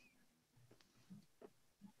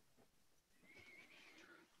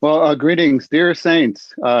Well, greetings, dear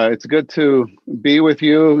saints. It's good to be with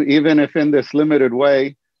you, even if in this limited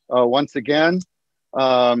way. Once again,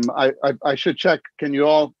 I should check. Can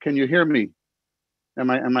you hear me? Am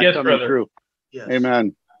I Yes, coming brother. through? Yes.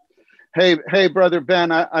 Amen. Hey, brother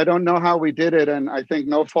Ben. I don't know how we did it, and I think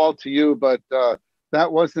no fault to you, but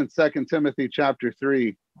that wasn't Second Timothy chapter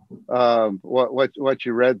 3. What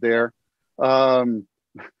you read there. Um,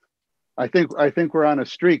 I think we're on a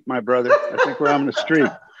streak, my brother. I think we're on a streak.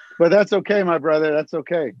 But that's okay, my brother. That's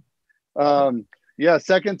okay. Yeah,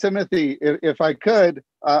 Second Timothy. If I could,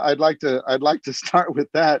 I'd like to start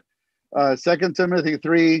with that. Second Timothy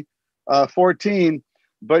 3, 14.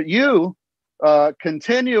 But you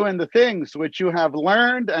continue in the things which you have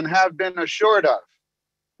learned and have been assured of.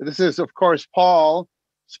 This is, of course, Paul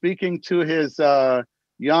speaking to his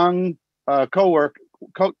young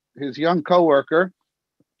his young coworker,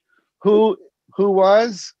 who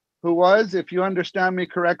was, if you understand me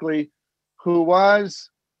correctly, who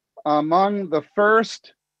was among the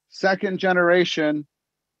first, second generation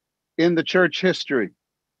in the church history.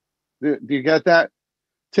 Do you get that?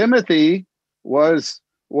 Timothy was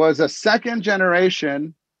a second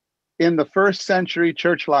generation in the first century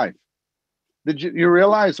church life. Did you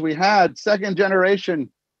realize we had second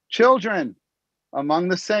generation children among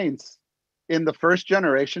the saints in the first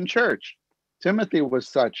generation church? Timothy was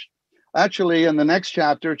such. Actually, in the next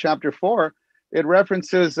chapter, chapter 4, it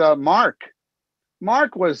references Mark.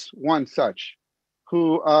 Mark was one such,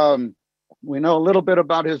 who we know a little bit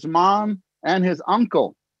about his mom and his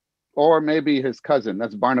uncle, or maybe his cousin.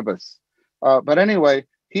 That's Barnabas. But anyway,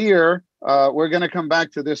 here we're going to come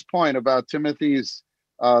back to this point about Timothy's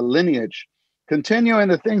lineage. Continue in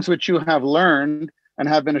the things which you have learned and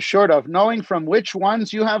have been assured of, knowing from which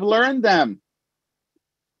ones you have learned them,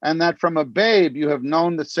 and that from a babe you have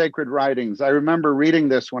known the sacred writings. I remember reading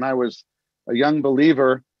this when I was a young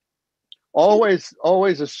believer, always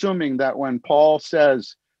assuming that when Paul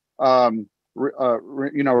says,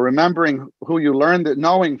 remembering who you learned it,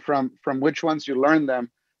 knowing from which ones you learned them,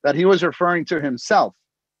 that he was referring to himself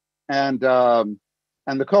and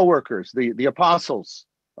the co-workers, the apostles,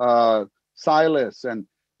 Silas, and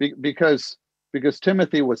because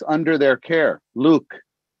Timothy was under their care, Luke,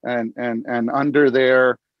 and under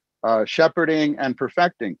their shepherding and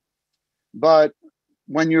perfecting. But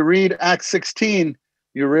when you read Acts 16,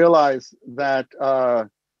 you realize that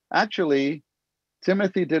actually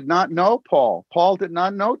Timothy did not know Paul. Paul did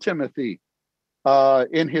not know Timothy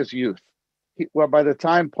in his youth. By the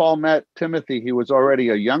time Paul met Timothy, he was already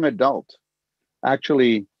a young adult,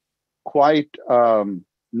 actually quite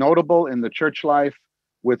notable in the church life,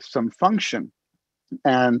 with some function,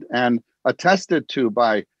 and attested to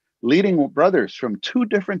by leading brothers from two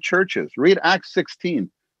different churches. Read Acts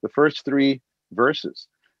 16, the first 3 verses,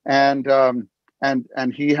 and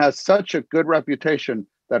he has such a good reputation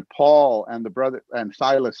that Paul and the brother and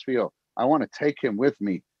Silas feel, I want to take him with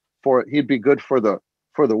me, for he'd be good for the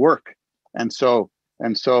work. And so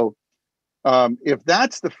if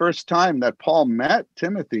that's the first time that Paul met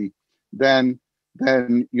Timothy, then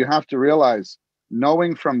you have to realize,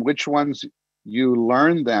 knowing from which ones you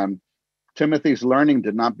learn them, Timothy's learning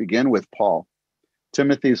did not begin with Paul.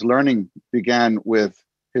 Timothy's learning began with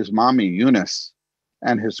his mommy Eunice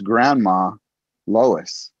and his grandma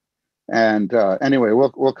Lois. And anyway,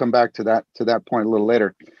 we'll come back to that point a little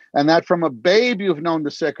later. And that from a babe you've known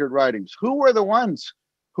the sacred writings. Who were the ones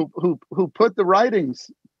who put the writings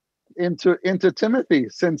into Timothy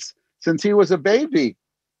since he was a baby?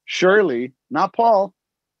 Surely not Paul.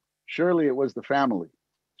 Surely it was the family.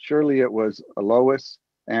 Surely it was Lois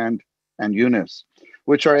and Eunice,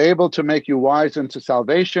 which are able to make you wise unto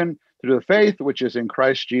salvation through the faith which is in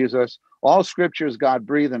Christ Jesus. All scripture is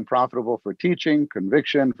God-breathed and profitable for teaching,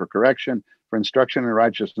 conviction, for correction, for instruction in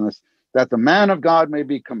righteousness, that the man of God may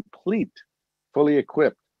be complete, fully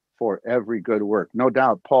equipped for every good work. No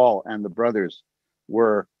doubt Paul and the brothers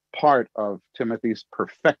were part of Timothy's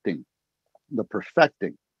perfecting,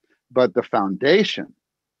 but the foundation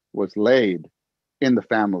was laid in the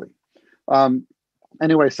family.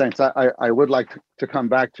 Anyway, saints, I would like to come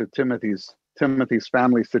back to Timothy's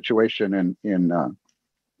family situation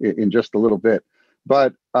in just a little bit,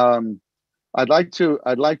 but I'd like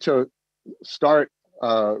to start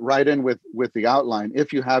right in with the outline.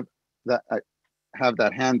 If you have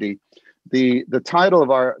that handy, the title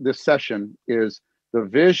of this session is "The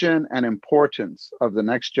Vision and Importance of the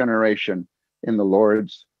Next Generation in the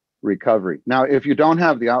Lord's Recovery." Now, if you don't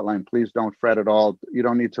have the outline, please don't fret at all. You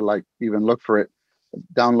don't need to even look for it,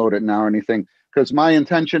 download it now or anything, because my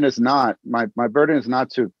intention is not, my burden is not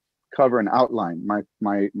to cover an outline. My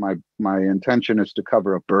intention is to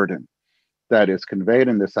cover a burden. that is conveyed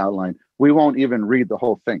in this outline. We won't even read the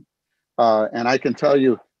whole thing. And I can tell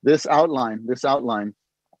you this outline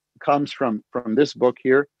comes from this book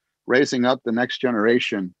here, Raising Up the Next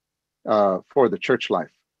Generation for the Church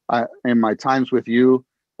Life. In my times with you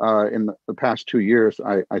in the past 2 years,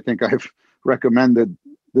 I think I've recommended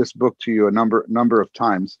this book to you a number of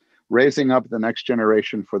times, Raising Up the Next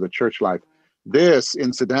Generation for the Church Life. This,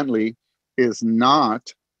 incidentally, is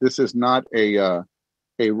not a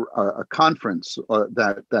conference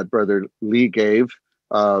that Brother Lee gave.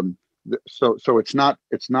 So it's not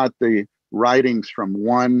the writings from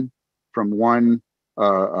one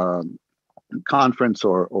conference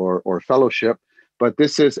or fellowship, but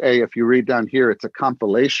this is if you read down here, it's a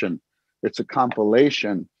compilation. It's a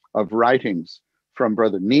compilation of writings from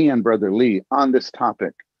Brother Nee and Brother Lee on this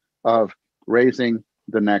topic of raising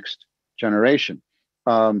the next generation.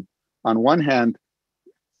 On one hand,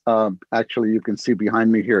 actually, you can see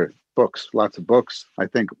behind me here books, lots of books. I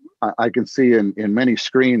think I can see in many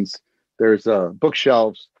screens there's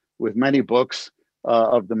bookshelves with many books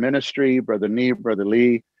of the ministry, Brother Nee, Brother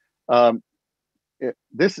Lee. They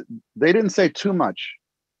didn't say too much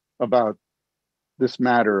about this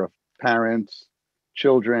matter of parents,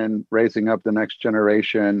 children, raising up the next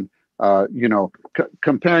generation.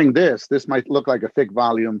 Comparing this might look like a thick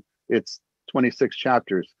volume. It's 26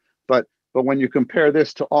 chapters, but when you compare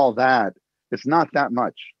this to all that, it's not that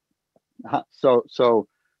much. So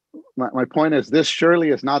my point is, this surely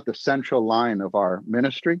is not the central line of our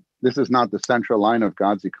ministry. This is not the central line of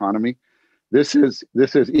God's economy. This is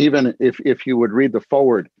even if you would read the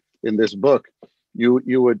foreword in this book, you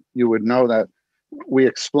would know that we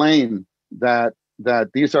explain that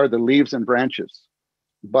these are the leaves and branches,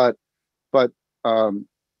 but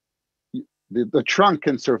the trunk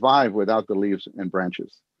can survive without the leaves and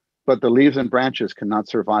branches, but the leaves and branches cannot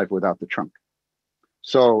survive without the trunk.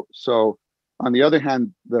 So on the other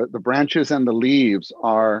hand, the branches and the leaves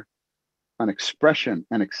are an expression,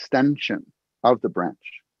 an extension of the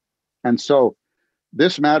branch. And so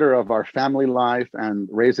this matter of our family life and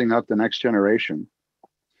raising up the next generation,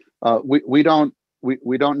 we don't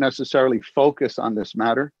necessarily focus on this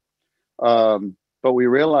matter, but we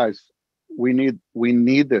realize we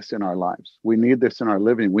need this in our lives. We need this in our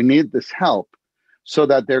living. We need this help so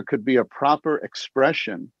that there could be a proper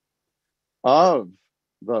expression of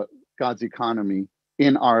God's economy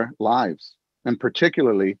in our lives, and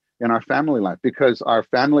particularly in our family life, because our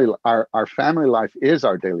family life is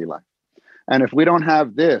our daily life. And if we don't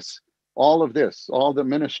have all the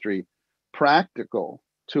ministry practical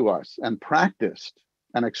to us and practiced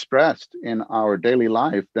and expressed in our daily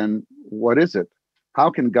life, then what is it? How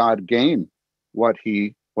can God gain what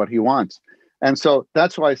he wants? And so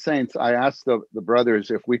that's why, saints, I asked the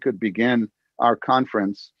brothers if we could begin our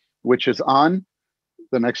conference, which is on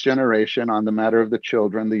the next generation, on the matter of the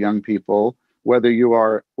children, the young people, whether you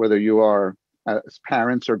are as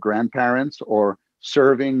parents or grandparents or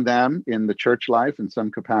serving them in the church life in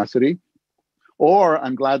some capacity. Or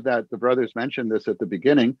I'm glad that the brothers mentioned this at the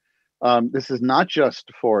beginning. This is not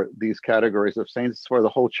just for these categories of saints, it's for the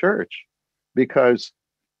whole church, because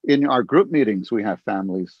in our group meetings, we have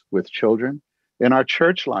families with children. In our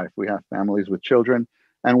church life, we have families with children,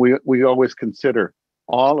 and we always consider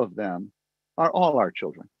all of them are all our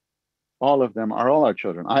children. All of them are all our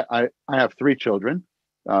children. I have 3 children,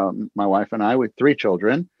 my wife and I, with 3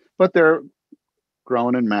 children, but they're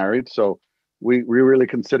grown and married. So we really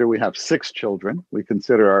consider we have 6 children. We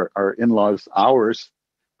consider our in-laws ours.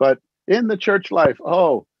 But in the church life,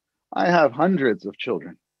 I have hundreds of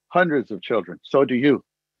children. So do you.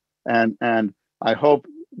 And I hope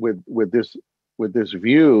with this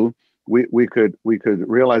view, we could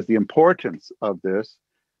realize the importance of this.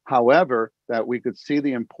 However, that we could see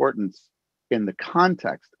the importance in the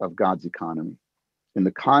context of God's economy,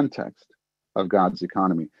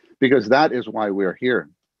 because that is why we're here,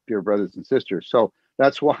 dear brothers and sisters. So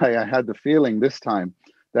that's why I had the feeling this time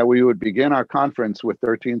that we would begin our conference with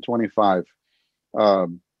 1325.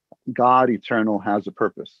 God eternal has a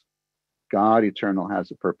purpose. God eternal has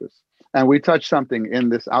a purpose. And we touched something in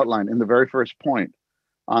this outline in the very first point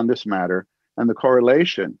on this matter and the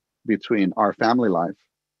correlation between our family life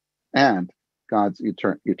and God's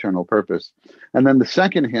eternal purpose. And then the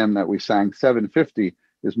second hymn that we sang, 750,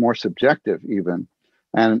 is more subjective even.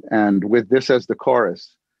 And with this as the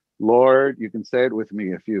chorus, Lord, you can say it with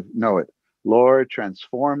me if you know it. Lord,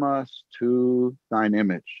 transform us to thine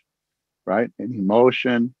image, right? In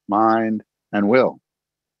emotion, mind, and will.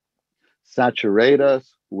 Saturate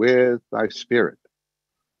us with thy spirit,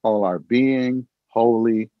 all our being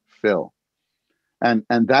wholly fill. And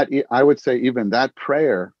that, I would say, even that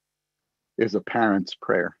prayer is a parent's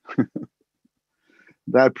prayer.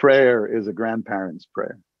 That prayer is a grandparent's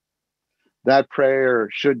prayer. That prayer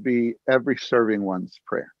should be every serving one's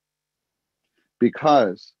prayer,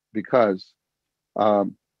 because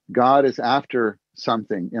God is after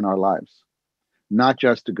something in our lives, not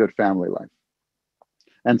just a good family life.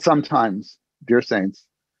 And sometimes, dear saints,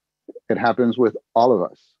 it happens with all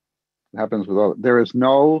of us. It happens with all. There is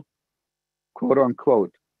no quote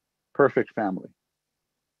unquote perfect family,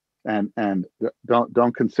 and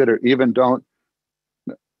don't consider, even don't,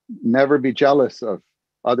 never be jealous of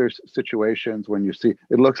others' situations when you see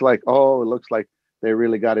it looks like they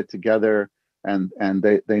really got it together, and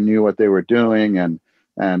they knew what they were doing, and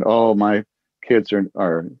oh, my kids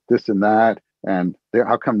are this and that, and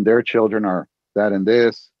how come their children are that and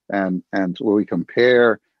this, and will we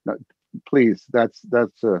compare? No, please, that's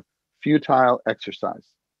a futile exercise.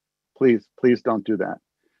 Please don't do that,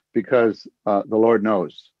 because the Lord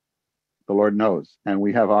knows. The Lord knows, and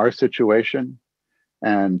we have our situation,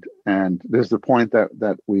 and this is the point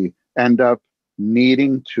that we end up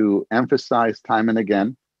needing to emphasize time and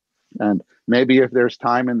again. And maybe if there's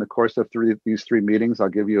time in the course of these three meetings, I'll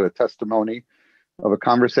give you a testimony of a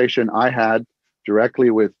conversation I had directly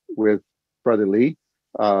with Brother Lee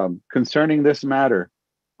concerning this matter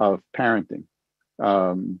of parenting.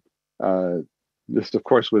 This, of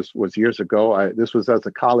course, was years ago. This was as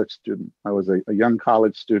a college student. I was a young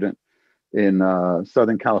college student in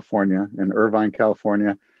Southern California, in Irvine,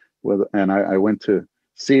 California, and I went to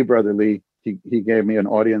see Brother Lee. He gave me an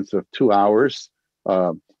audience of 2 hours,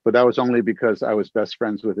 but that was only because I was best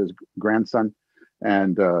friends with his grandson,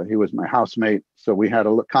 and he was my housemate. So we had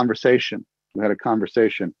a conversation.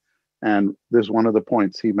 And this is one of the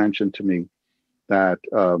points he mentioned to me, that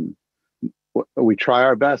we try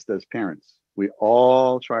our best as parents. We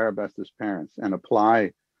all try our best as parents and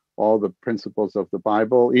apply all the principles of the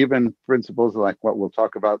Bible, even principles like what we'll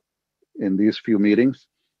talk about in these few meetings.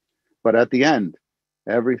 But at the end,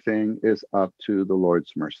 everything is up to the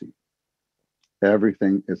Lord's mercy.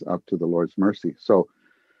 Everything is up to the Lord's mercy. So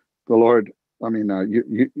the Lord,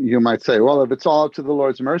 you might say, well, if it's all up to the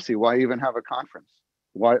Lord's mercy, why even have a conference?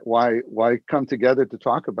 Why come together to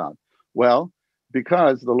talk about? Well,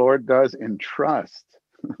 because the Lord does entrust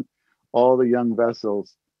all the young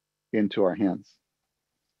vessels into our hands.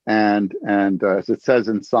 And as it says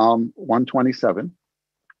in Psalm 127,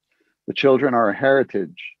 the children are a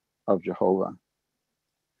heritage of Jehovah.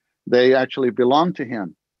 They actually belong to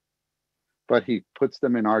him, but he puts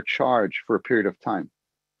them in our charge for a period of time.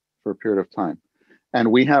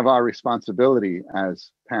 And we have our responsibility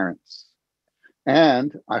as parents.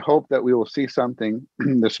 And I hope that we will see something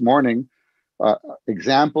this morning,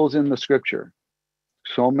 examples in the scripture,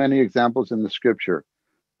 so many examples in the scripture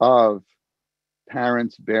of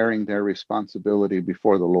parents bearing their responsibility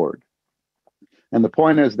before the Lord. And the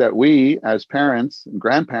point is that we, as parents and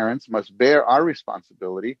grandparents, must bear our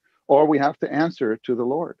responsibility, or we have to answer to the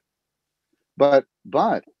Lord. But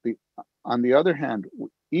on the other hand,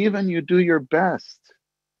 even you do your best,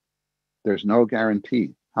 there's no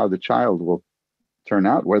guarantee how the child will turn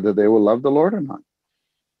out, whether they will love the Lord or not.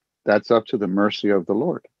 That's up to the mercy of the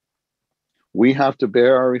Lord. We have to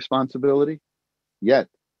bear our responsibility, yet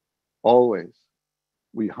always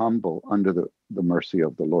we humble under the mercy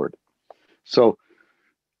of the Lord. So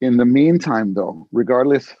in the meantime, though,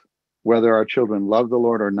 regardless whether our children love the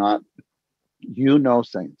Lord or not,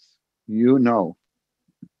 saints, the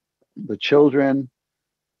children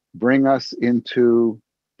bring us into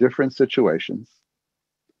different situations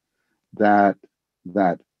that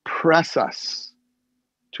press us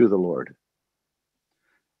to the Lord.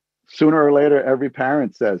 Sooner or later, every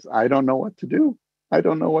parent says, I don't know what to do.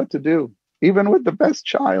 Even with the best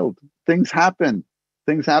child, things happen.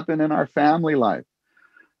 Things happen in our family life.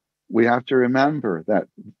 We have to remember that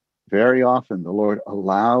very often the Lord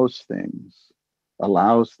allows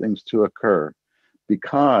things to occur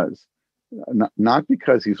because, not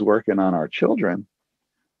because he's working on our children,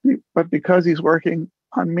 but because he's working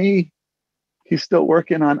on me. He's still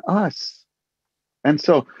working on us. And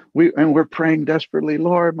so we're praying desperately,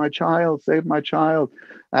 Lord, my child, save my child.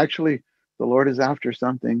 Actually, the Lord is after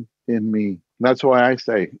something in me. That's why I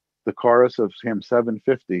say the chorus of hymn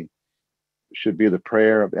 750 should be the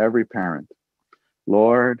prayer of every parent.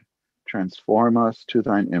 Lord, transform us to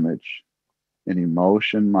thine image in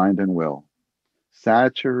emotion, mind, and will.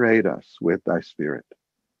 Saturate us with thy spirit,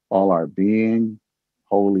 all our being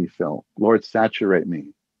wholly fill. Lord, saturate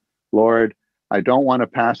me. Lord, I don't want to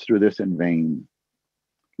pass through this in vain.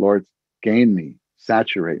 Lord, gain me,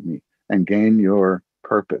 saturate me, and gain your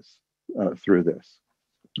purpose through this.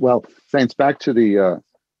 Well, saints, back to the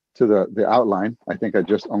outline. I think I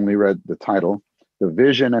just only read the title, The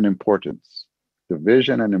Vision and Importance. the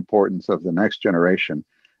vision and importance of the next generation.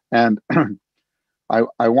 And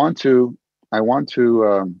I want to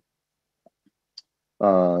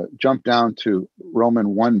jump down to Roman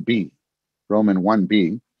 1b. Roman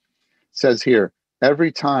 1b says here,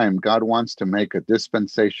 every time God wants to make a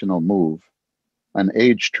dispensational move, an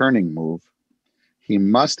age turning move, he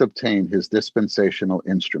must obtain his dispensational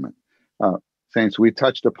instrument. Saints, we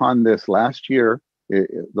touched upon this last year.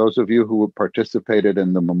 Those of you who participated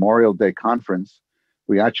in the Memorial Day conference,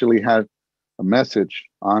 we actually had a message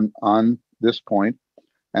on this point.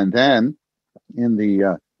 And then in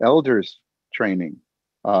the elders training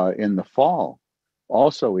in the fall,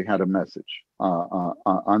 also we had a message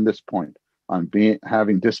on this point, on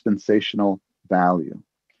having dispensational value.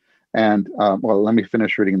 And well, let me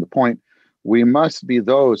finish reading the point. We must be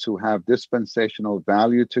those who have dispensational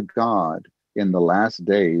value to God in the last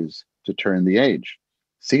days to turn the age.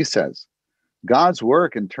 C says, God's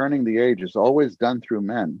work in turning the age is always done through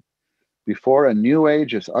men. Before a new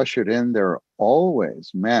age is ushered in, there are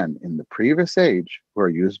always men in the previous age who are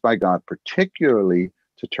used by God, particularly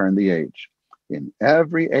to turn the age. In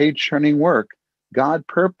every age-turning work, God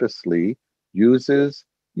purposely uses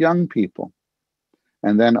young people.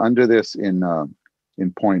 And then under this in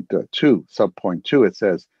point 2, subpoint 2, it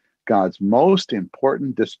says, God's most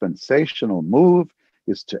important dispensational move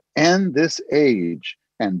is to end this age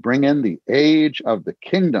and bring in the age of the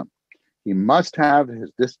kingdom. He must have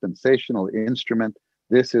his dispensational instrument.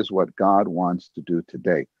 This is what God wants to do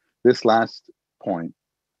today. This last point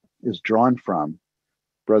is drawn from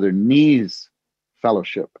Brother Nee's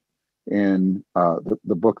fellowship in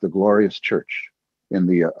the book, The Glorious Church, in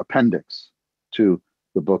the appendix to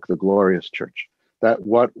the book, The Glorious Church. That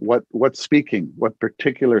what speaking, what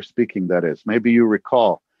particular speaking that is. Maybe you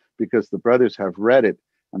recall, because the brothers have read it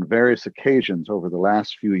on various occasions over the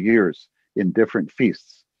last few years in different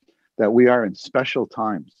feasts, that we are in special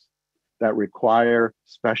times that require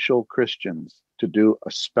special Christians to do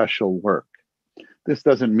a special work. This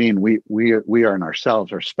doesn't mean we are in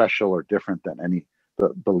ourselves are special or different than any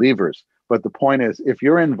believers. But the point is, if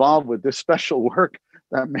you're involved with this special work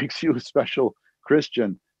that makes you a special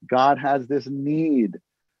Christian, God has this need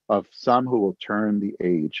of some who will turn the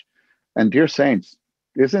age. And dear saints,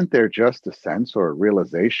 isn't there just a sense or a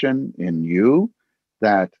realization in you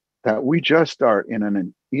that we just are in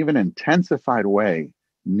an even intensified way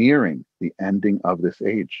nearing the ending of this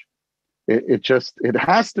age? It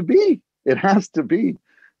has to be. It has to be.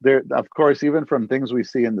 There, of course, even from things we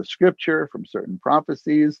see in the scripture, from certain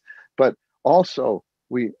prophecies, but also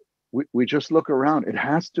we just look around. It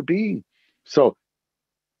has to be. So,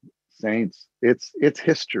 saints, it's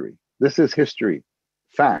history. This is history,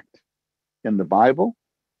 fact. In the Bible,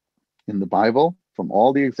 from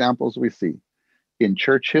all the examples we see, in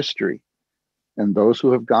church history, and those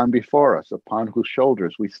who have gone before us, upon whose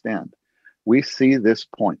shoulders we stand, we see this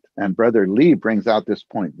point. And Brother Lee brings out this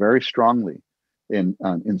point very strongly in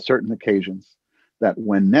certain occasions, that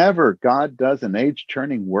whenever God does an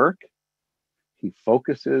age-turning work, he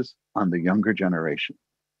focuses on the younger generation.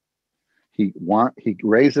 He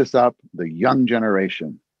raises up the young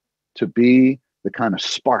generation to be the kind of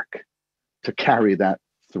spark to carry that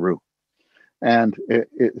through. And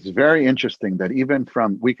it's very interesting that even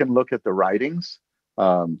we can look at the writings,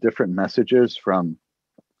 different messages from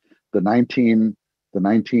the 1960s,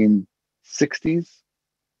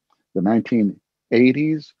 the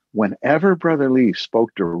 1980s, whenever Brother Lee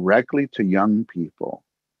spoke directly to young people,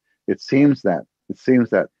 it seems that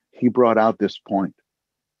he brought out this point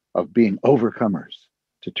of being overcomers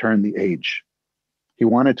to turn the age. He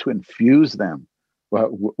wanted to infuse them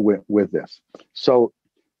with this. So,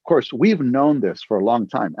 of course, we've known this for a long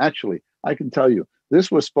time. Actually, I can tell you,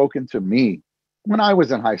 this was spoken to me when I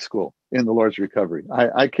was in high school in the Lord's Recovery.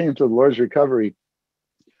 I came to the Lord's Recovery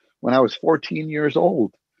when I was 14 years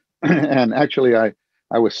old. And actually, I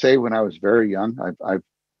was saved when I was very young. I've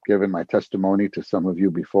given my testimony to some of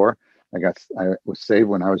you before. I was saved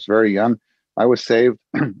when I was very young. I was saved.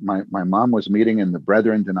 My mom was meeting in the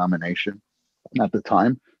Brethren denomination at the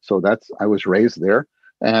time. So I was raised there.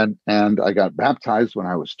 And I got baptized when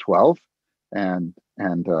I was 12 and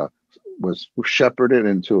was shepherded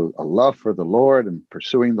into a love for the Lord and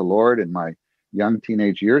pursuing the Lord in my young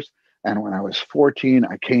teenage years. And when I was 14,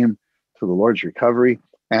 I came to the Lord's Recovery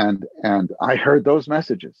and I heard those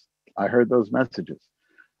messages. But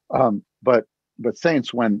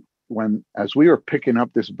saints, when as we were picking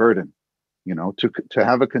up this burden, to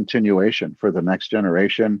have a continuation for the next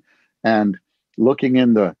generation, and looking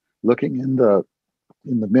in the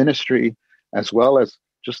ministry, as well as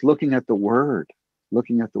just looking at the word, and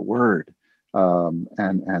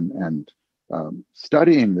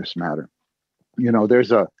studying this matter, You know,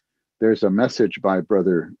 there's a message by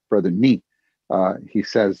brother Nee. He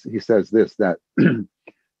says this, that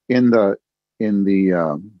in the in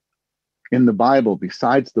the in the Bible,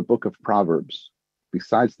 besides the book of Proverbs,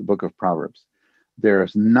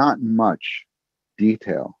 there's not much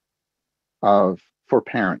detail of for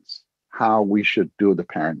parents how we should do the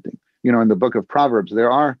parenting. You know, in the book of Proverbs,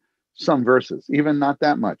 there are some verses, even not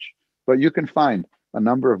that much, but you can find a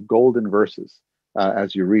number of golden verses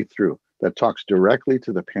as you read through that talks directly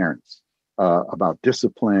to the parents about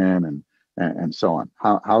discipline and so on,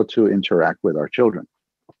 how to interact with our children.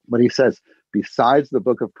 But he says, besides the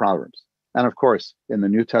book of Proverbs, and of course, in the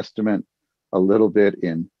New Testament, a little bit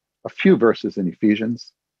in a few verses in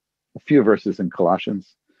Ephesians, a few verses in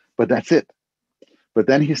Colossians, but that's it. But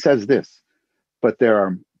then he says this, but there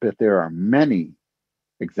are many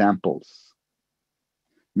examples,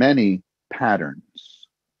 many patterns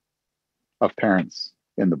of parents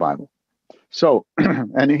in the Bible. So,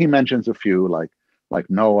 and he mentions a few like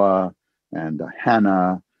Noah and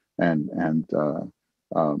Hannah and the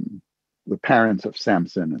parents of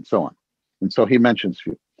Samson and so on. And so he mentions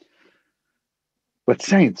few. But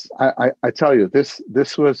saints, I tell you, this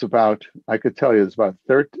was about, I could tell you, it's about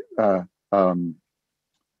 12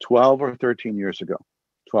 or 13 years ago,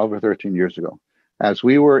 as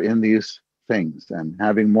we were in these things and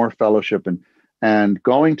having more fellowship and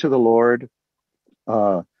going to the Lord,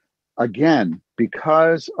 again,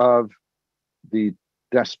 because of the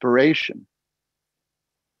desperation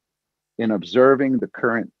in observing the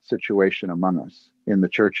current situation among us in the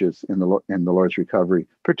churches in the Lord's Recovery,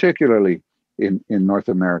 particularly in North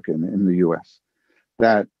America and in the US,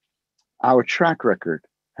 that our track record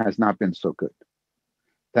has not been so good.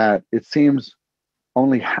 That it seems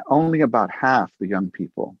only about half the young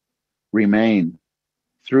people remain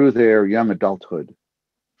through their young adulthood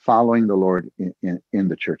following the Lord in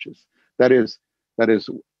the churches. That is,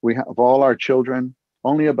 we have, of all our children,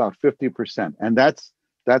 only about 50%, and that's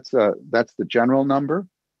the general number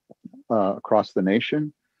across the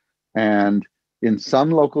nation. And in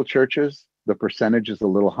some local churches, the percentage is a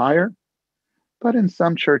little higher, but in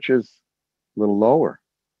some churches, a little lower.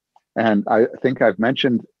 And I think I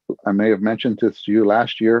may have mentioned this to you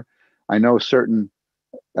last year. I know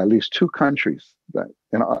at least two countries that,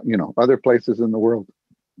 other places in the world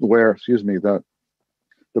where, the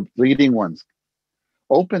leading ones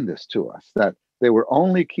opened this to us, that they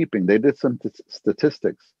did some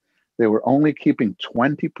statistics. They were only keeping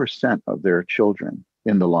 20% of their children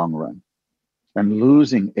in the long run and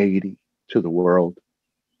losing 80 to the world.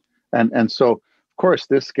 And so, of course,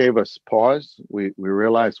 this gave us pause. We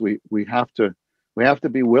realized we have to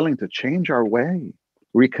be willing to change our way,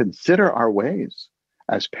 reconsider our ways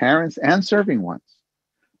as parents and serving ones,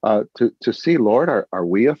 to see, Lord, are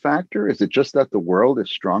we a factor? Is it just that the world is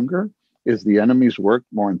stronger? Is the enemy's work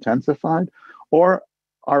more intensified? Or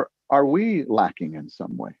are we lacking in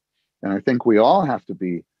some way? And I think we all have to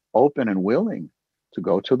be open and willing to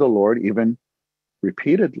go to the Lord, even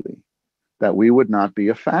repeatedly, that we would not be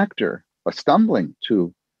a factor, a stumbling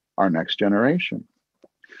to our next generation.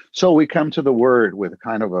 So we come to the Word with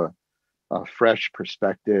kind of a fresh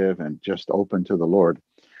perspective and just open to the Lord.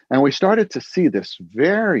 And we started to see this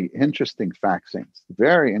very interesting fact, saints,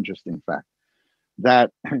 very interesting fact,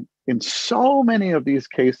 that in so many of these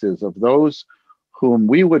cases of those whom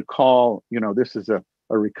we would call, this is a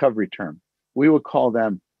recovery term, we would call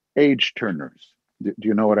them age turners. Do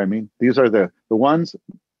you know what I mean? These are the ones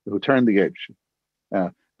who turn the age.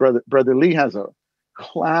 Brother Lee has a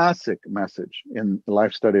classic message in the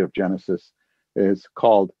Life Study of Genesis. Is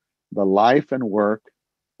called The Life and Work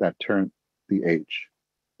That Turned the Age.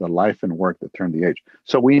 The life and work that turned the age.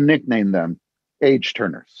 So we nicknamed them age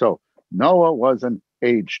turners. So Noah was an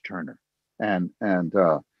age turner. And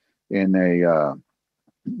in a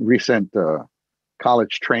recent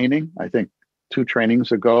college training, I think 2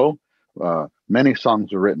 trainings ago, many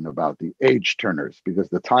songs were written about the age turners because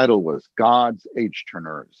the title was God's Age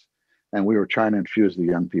Turners. And we were trying to infuse the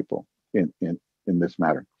young people in this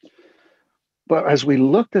matter. But as we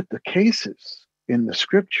looked at the cases in the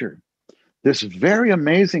scripture, this very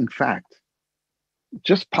amazing fact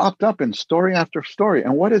just popped up in story after story.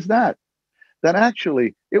 And what is that? That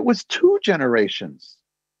actually it was 2 generations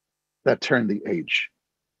that turned the age.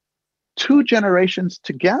 2 generations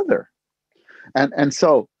together. And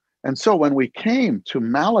so when we came to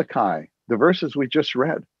Malachi, the verses we just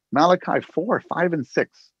read, Malachi 4, 5, and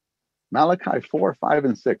 6, Malachi 4, 5,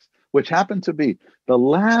 and 6, which happen to be the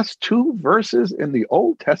last 2 verses in the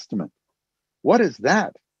Old Testament. What is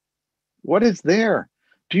that? What is there?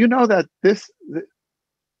 Do you know that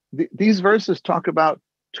these verses talk about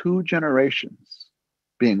 2 generations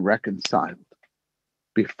being reconciled?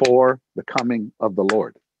 before the coming of the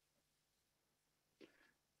Lord.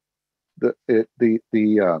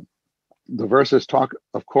 The verses talk,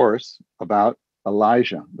 of course, about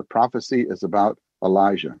Elijah. The prophecy is about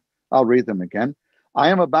Elijah. I'll read them again. I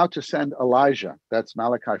am about to send Elijah, that's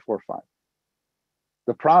Malachi 4:5,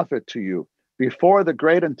 the prophet to you before the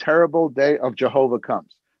great and terrible day of Jehovah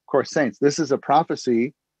comes. Of course, saints, this is a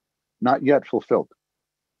prophecy not yet fulfilled.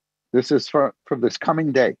 This is for this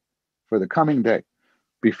coming day, for the coming day,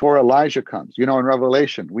 before Elijah comes. You know, in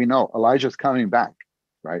Revelation, we know Elijah's coming back,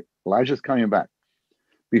 right? Elijah's coming back.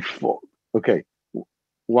 Okay,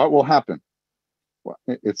 what will happen? Well,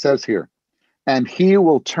 it says here, and he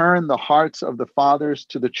will turn the hearts of the fathers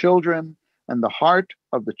to the children, and the heart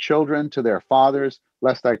of the children to their fathers,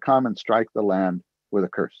 lest I come and strike the land with a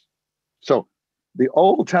curse. So the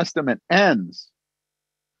Old Testament ends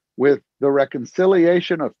with the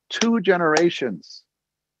reconciliation of 2 generations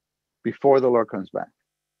before the Lord comes back.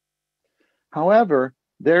 However,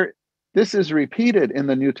 this is repeated in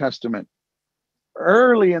the New Testament,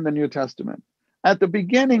 early in the New Testament, at the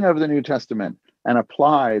beginning of the New Testament, and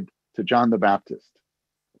applied to John the Baptist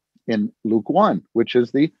in Luke 1, which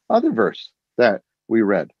is the other verse that we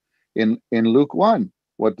read. In Luke 1,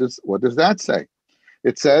 what does that say?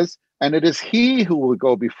 It says, and it is he who will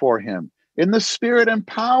go before him in the spirit and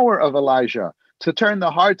power of Elijah, to turn the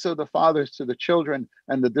hearts of the fathers to the children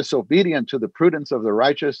and the disobedient to the prudence of the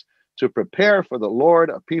righteous, to prepare for the Lord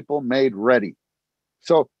a people made ready.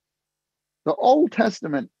 So the Old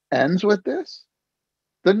Testament ends with this.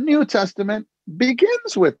 The New Testament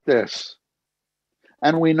begins with this.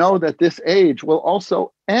 And we know that this age will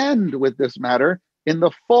also end with this matter in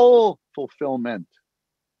the full fulfillment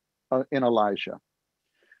in Elijah.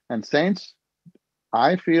 And saints,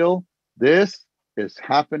 I feel this is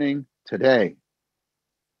happening today.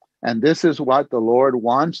 And this is what the Lord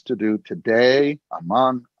wants to do today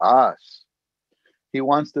among us. He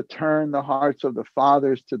wants to turn the hearts of the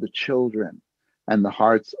fathers to the children and the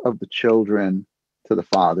hearts of the children to the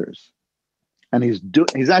fathers. And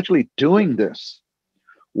he's actually doing this.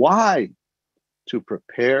 Why? To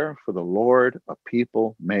prepare for the Lord a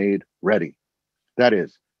people made ready. That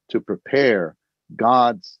is, to prepare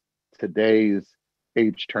God's today's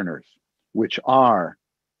age turners, which are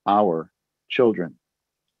our children,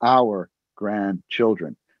 our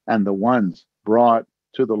grandchildren, and the ones brought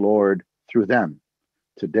to the Lord through them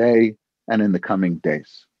today and in the coming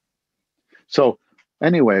days. So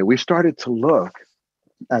anyway, we started to look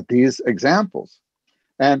at these examples,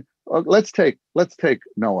 and let's take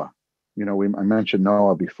Noah. You know, I mentioned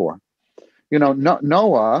Noah before. You know,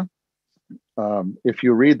 Noah, if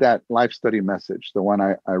you read that life study message, the one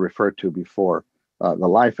I referred to before, the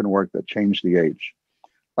life and work that changed the age.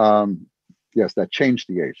 Yes, that changed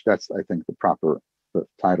the age. That's, I think, the proper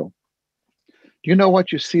title. Do you know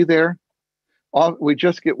what you see there?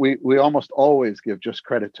 We almost always give just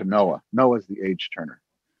credit to Noah. Noah's the age turner.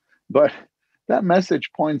 But that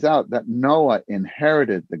message points out that Noah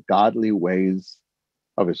inherited the godly ways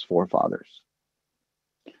of his forefathers.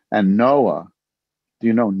 And Noah, do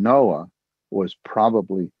you know Noah was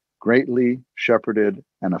probably greatly shepherded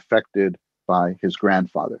and affected by his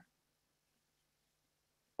grandfather?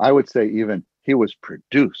 I would say even he was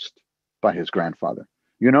produced by his grandfather.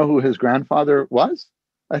 You know who his grandfather was?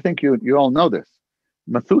 I think you all know this.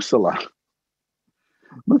 Methuselah.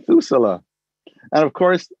 Methuselah. And of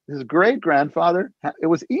course, his great-grandfather, it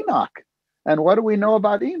was Enoch. And what do we know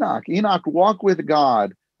about Enoch? Enoch walked with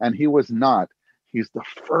God, and he was not. He's the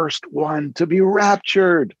first one to be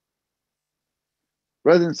raptured.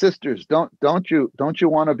 Brothers and sisters, don't you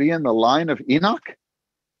want to be in the line of Enoch?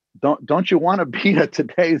 Don't you want to be a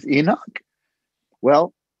today's Enoch?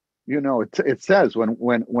 Well, you know, it says when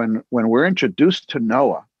we're introduced to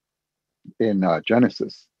Noah in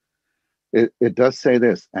Genesis, it does say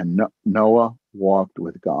this, and Noah walked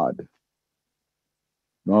with God.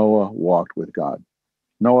 Noah walked with God.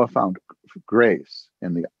 Noah found grace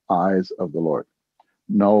in the eyes of the Lord.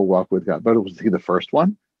 Noah walked with God. But was he the first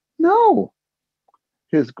one? No.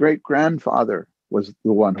 His great-grandfather was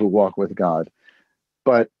the one who walked with God.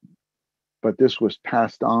 But this was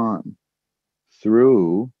passed on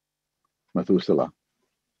through Methuselah.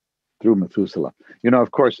 Through Methuselah. You know,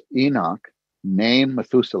 of course, Enoch named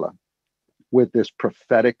Methuselah with this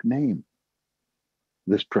prophetic name.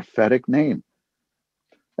 This prophetic name.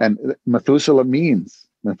 And Methuselah means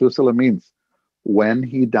when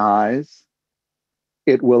he dies,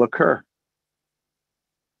 it will occur.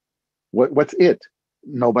 What's it?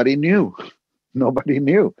 Nobody knew. Nobody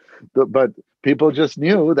knew. But people just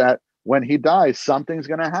knew that when he dies, something's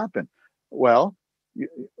going to happen. Well,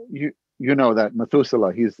 you know that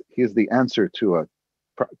Methuselah, he's the answer to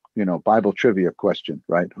Bible trivia question,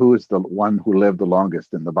 right? Who is the one who lived the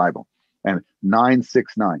longest in the Bible? And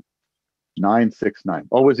 969. 969.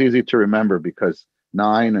 Always easy to remember because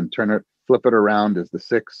 9 and flip it around is the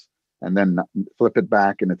 6, and then flip it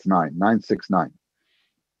back and it's 9. 969.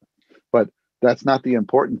 But that's not the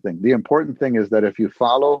important thing. The important thing is that if you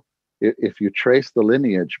trace the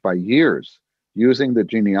lineage by years using the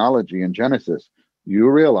genealogy in Genesis, you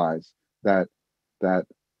realize that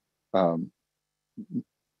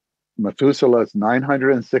Methuselah's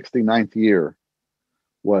 969th year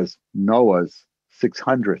was Noah's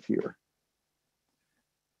 600th year.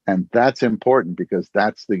 And that's important because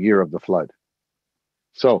that's the year of the flood.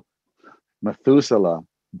 So Methuselah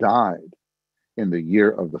died in the year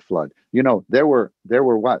of the flood. There were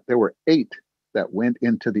what? There were 8 that went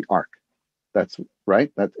into the ark. That's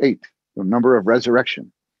right. That's 8. The number of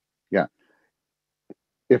resurrection. Yeah.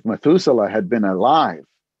 If Methuselah had been alive,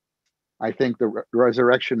 I think the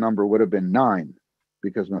resurrection number would have been 9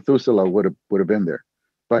 because Methuselah would have been there.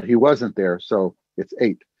 But he wasn't there, so it's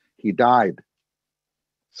 8. He died.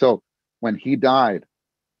 So when he died,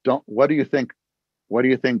 what do you think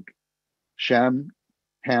Shem,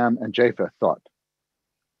 Ham, and Japheth thought?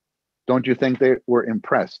 Don't you think they were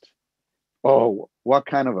impressed? Oh, what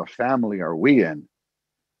kind of a family are we in?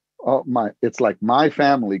 Oh my, it's like my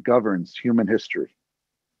family governs human history.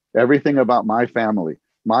 Everything about my family.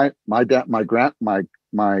 My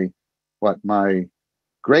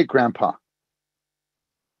great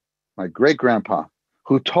grandpa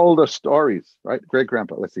who told us stories, right? Great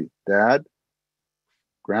grandpa. Let's see. Dad,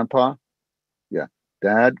 grandpa. Yeah.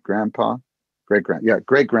 Dad, grandpa, great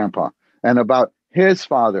grandpa. And about his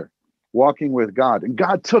father walking with God. And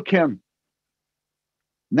God took him.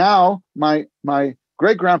 Now my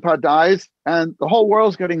great grandpa dies and the whole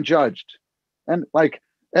world's getting judged. And like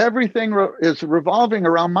everything is revolving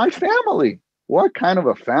around my family. What kind of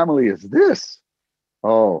a family is this?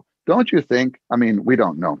 Oh, don't you think? I mean, we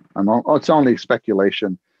don't know. It's only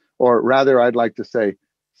speculation, or rather, I'd like to say,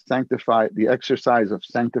 the exercise of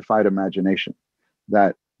sanctified imagination.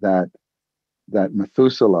 That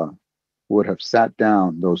Methuselah would have sat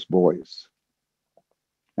down those boys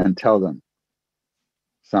and tell them,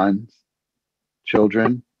 sons,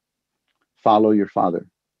 children, follow your father.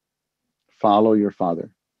 Follow your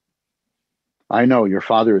father. I know your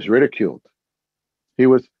father is ridiculed.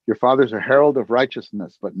 Your father's a herald of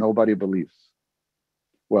righteousness, but nobody believes.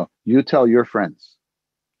 Well, you tell your friends,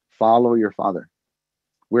 follow your father.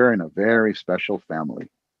 We're in a very special family.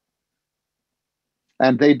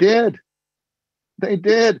 And they did. They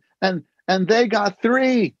did. And they got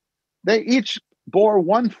 3. They each bore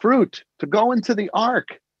 1 fruit to go into the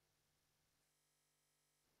ark.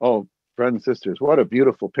 Oh, brothers and sisters, what a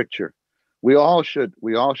beautiful picture. We all should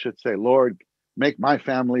say, Lord, make my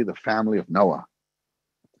family the family of Noah.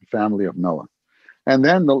 The family of Noah. And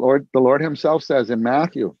then the Lord himself says in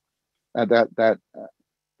Matthew that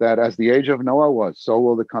as the age of Noah was, so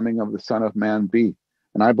will the coming of the Son of Man be.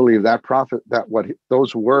 And I believe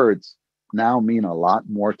those words now mean a lot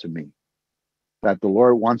more to me. That the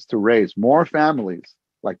Lord wants to raise more families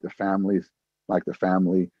like the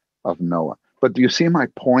family of Noah. But do you see my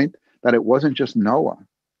point? That it wasn't just Noah.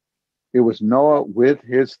 It was Noah with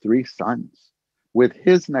his 3 sons, with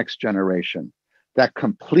his next generation, that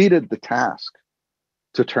completed the task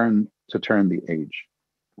to turn the age.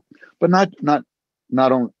 But not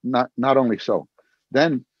only so.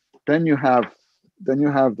 Then you have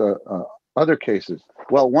the other cases.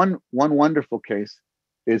 Well, one wonderful case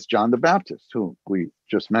is John the Baptist, who we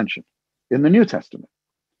just mentioned in the New Testament.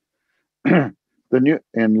 In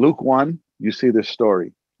Luke 1, you see this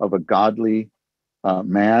story of a godly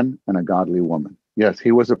man and a godly woman. Yes,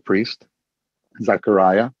 he was a priest,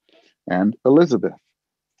 Zechariah and Elizabeth,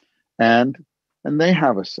 and they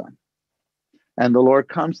have a son. And the Lord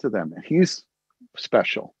comes to them, and he's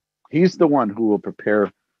special. He's the one who will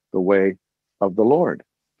prepare the way of the Lord.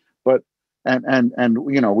 But and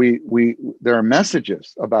we there are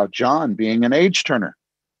messages about John being an age turner.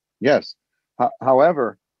 Yes.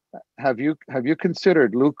 However, have you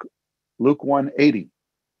considered Luke 1:80?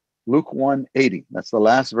 Luke 1:80. That's the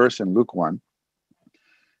last verse in Luke 1.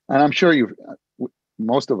 And I'm sure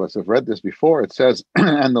most of us have read this before. It says,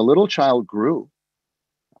 and the little child grew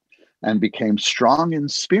and became strong in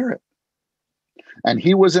spirit. And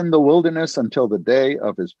he was in the wilderness until the day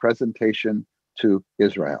of his presentation to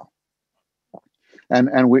Israel.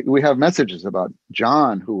 And we have messages about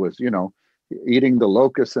John, who was, eating the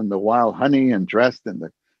locusts and the wild honey and dressed in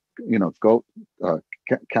the, goat,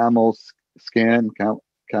 camel skin,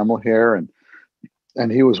 camel hair,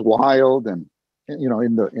 and he was wild and,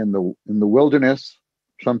 in the wilderness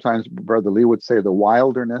sometimes Brother Lee would say the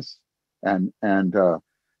wilderness, and that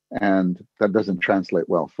doesn't translate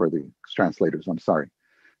well for the translators. I'm sorry,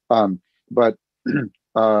 but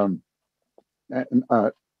um,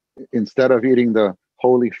 uh, instead of eating the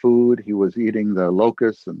holy food, he was eating the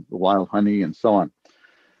locusts and the wild honey and so on.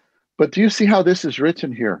 But do you see how this is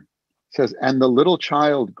written here? It says, and the little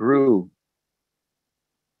child grew,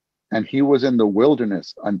 and he was in the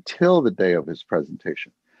wilderness until the day of his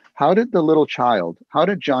presentation. How did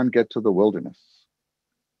John get to the wilderness?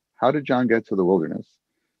 How did John get to the wilderness?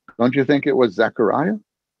 Don't you think it was Zechariah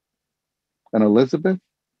and Elizabeth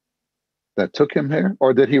that took him there?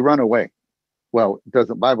 Or did he run away? Well,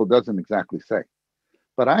 the Bible doesn't exactly say.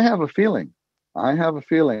 But I have a feeling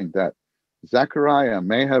that Zechariah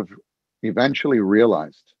may have eventually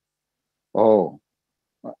realized, oh,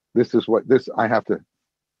 I have to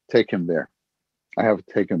take him there. I have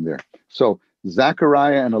to take him there. So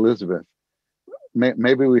Zechariah and Elizabeth,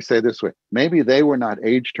 maybe we say this way, maybe they were not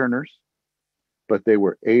age turners, but they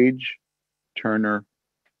were age turner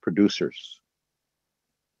producers.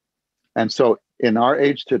 And so in our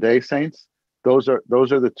age today, saints, those are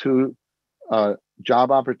the two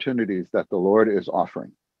job opportunities that the Lord is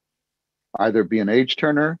offering. Either be an age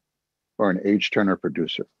turner or an age turner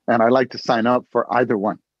producer. And I like to sign up for either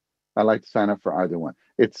one.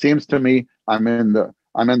 It seems to me I'm in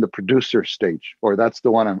the producer stage, or that's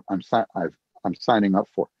the one I'm signing up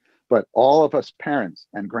for. But all of us parents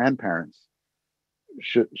and grandparents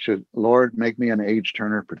should Lord make me an age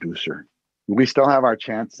turner producer. We still have our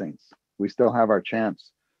chance, saints. We still have our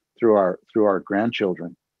chance through our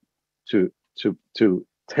grandchildren to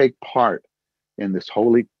take part in this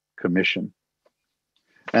holy commission.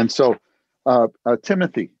 And so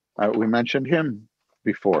Timothy, we mentioned him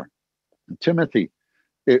before. Timothy,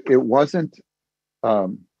 it wasn't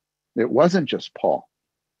just Paul.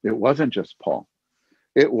 It wasn't just Paul.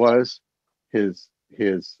 It was his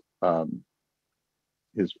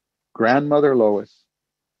grandmother Lois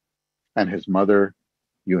and his mother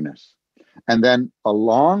Eunice, and then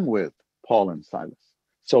along with Paul and Silas.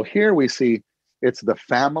 So here we see it's the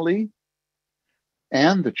family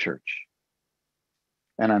and the church.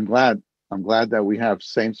 And I'm glad that we have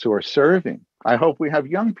saints who are serving. I hope we have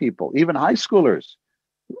young people, even high schoolers,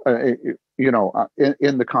 in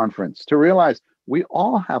the conference, to realize we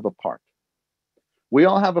all have a part. We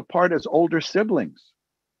all have a part as older siblings.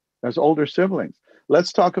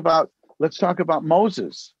 Let's talk about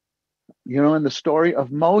Moses. In the story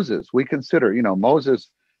of Moses, we consider, Moses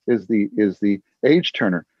is the age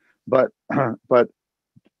turner, but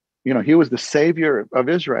he was the savior of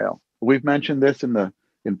Israel. We've mentioned this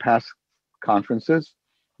in past conferences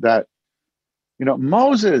that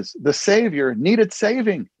Moses, the savior, needed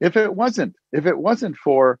saving. If it wasn't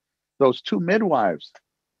for those two midwives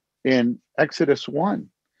in Exodus 1,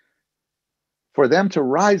 for them to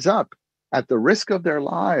rise up at the risk of their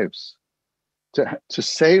lives to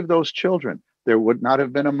save those children, there would not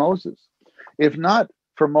have been a Moses. If not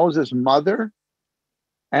for Moses' mother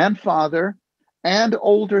and father and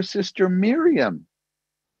older sister Miriam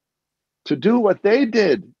to do what they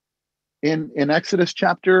did in Exodus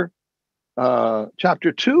chapter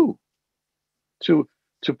 2 to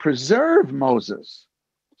preserve Moses.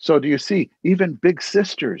 So do you see, even big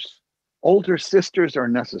sisters, older sisters are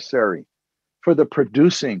necessary for the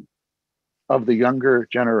producing of the younger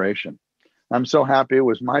generation. I'm so happy it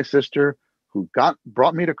was my sister who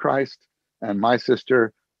brought me to Christ, and my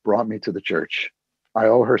sister brought me to the church. I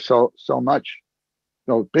owe her so much.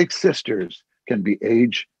 Big sisters can be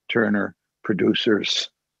age turner producers.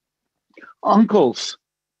 Uncles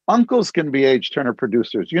can be age turner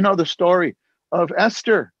producers. You know the story of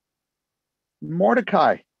Esther,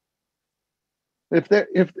 Mordecai. If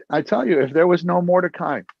there was no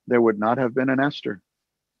Mordecai, there would not have been an Esther.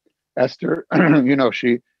 Esther,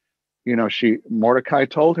 Mordecai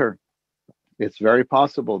told her, it's very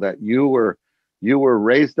possible that you were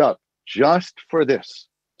raised up just for this,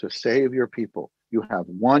 to save your people. You have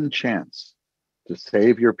one chance to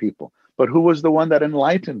save your people. But who was the one that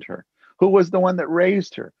enlightened her? Who was the one that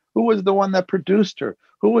raised her? Who was the one that produced her?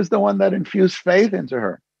 Who was the one that infused faith into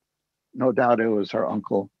her? No doubt it was her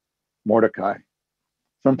uncle, Mordecai.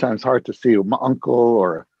 Sometimes hard to see an uncle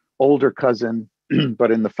or older cousin,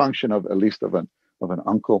 but in the function of at least of an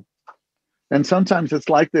uncle. And sometimes it's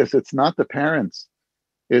like this. It's not the parents.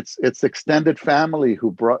 It's extended family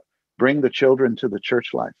who bring the children to the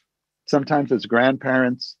church life. Sometimes it's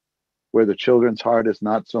grandparents where the children's heart is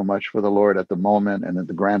not so much for the Lord at the moment, and then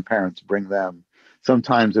the grandparents bring them.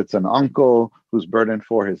 Sometimes it's an uncle who's burdened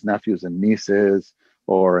for his nephews and nieces,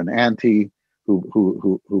 or an auntie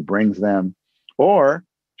who brings them, or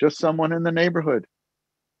just someone in the neighborhood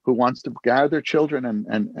who wants to gather children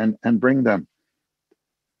and bring them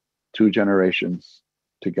 2 generations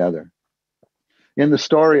together. In the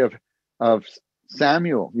story of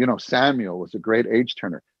Samuel, Samuel was a great age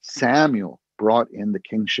turner. Samuel brought in the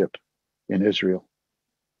kingship in Israel.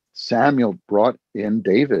 Samuel brought in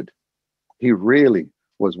David. He really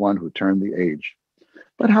was one who turned the age.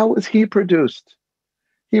 But how was he produced?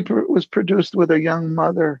 He was produced with a young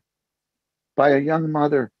mother, by a young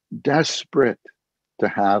mother desperate to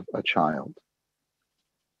have a child.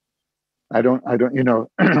 I don't,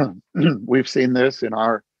 we've seen this in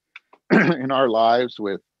our in our lives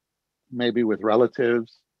with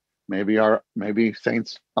relatives, maybe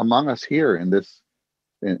saints among us here in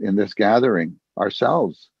this gathering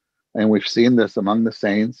ourselves. And we've seen this among the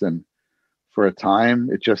saints, and for a time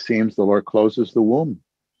it just seems the Lord closes the womb,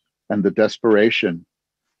 and the desperation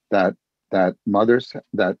that mothers,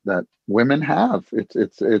 that women have,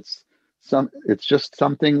 it's just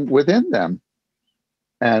something within them,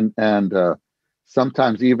 and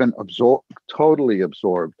sometimes even totally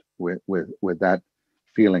absorbed with that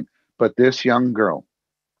feeling. But this young girl,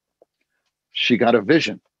 she got a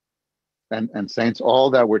vision. And saints,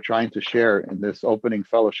 all that we're trying to share in this opening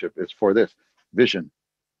fellowship is for this vision,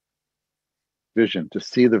 to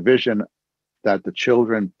see the vision that the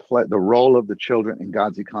children play, the role of the children in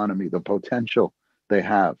God's economy, the potential they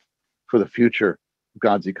have for the future of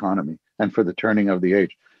God's economy and for the turning of the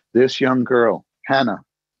age. This young girl, Hannah,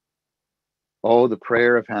 oh, the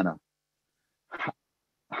prayer of Hannah.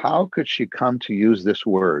 How could she come to use this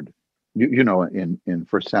word? In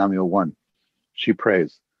 1 Samuel 1, she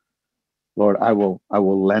prays, Lord, I will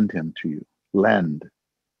lend him to you. Lend.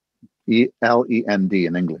 Lend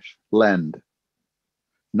in English. Lend.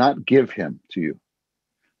 Not give him to you.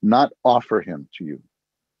 Not offer him to you,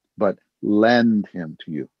 but lend him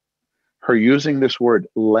to you. Her using this word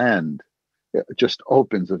lend, it just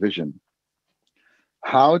opens a vision.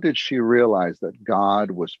 How did she realize that God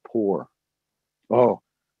was poor? Oh,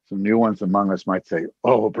 some new ones among us might say,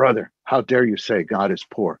 oh, brother, how dare you say God is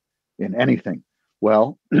poor in anything?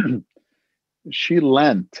 Well, she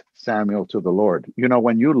lent Samuel to the Lord.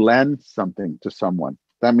 When you lend something to someone,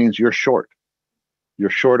 that means you're short. You're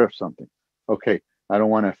short of something. Okay, I don't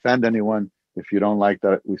want to offend anyone. If you don't like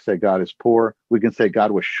that we say God is poor, we can say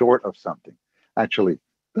God was short of something. Actually,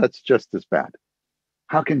 that's just as bad.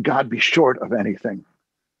 How can God be short of anything?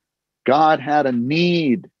 God had a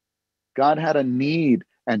need. God had a need,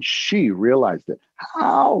 and she realized it.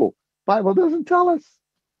 How? Bible doesn't tell us.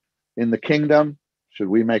 In the kingdom, should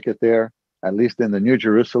we make it there, at least in the New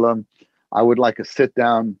Jerusalem, I would like to sit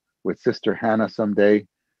down with Sister Hannah someday,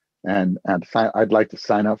 and I'd like to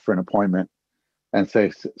sign up for an appointment and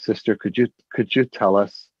say, Sister, could you tell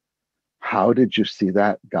us, how did you see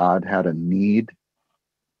that God had a need?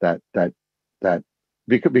 That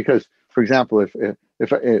because for example,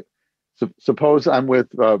 if suppose I'm with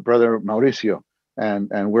Brother Mauricio,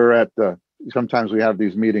 and we're at sometimes we have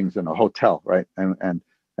these meetings in a hotel, right? And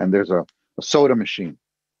there's a soda machine,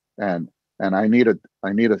 and I need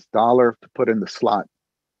a dollar to put in the slot.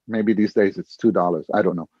 Maybe these days it's $2. I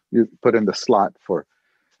don't know. You put in the slot for,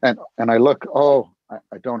 and I look,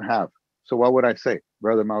 I don't have. So what would I say,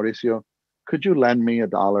 Brother Mauricio? Could you lend me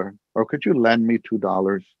 $1, or could you lend me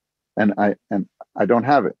 $2? And I don't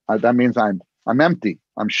have it. That means I'm empty.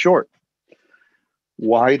 I'm short.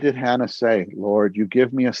 Why did Hannah say, Lord, you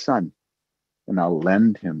give me a son and I'll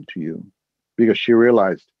lend him to you? Because she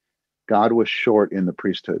realized God was short in the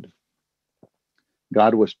priesthood.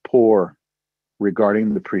 God was poor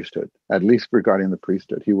regarding the priesthood, at least regarding the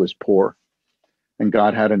priesthood. He was poor, and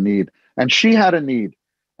God had a need, and she had a need.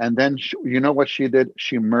 And then you know what she did?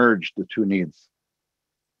 She merged the two needs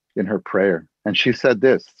in her prayer. And she said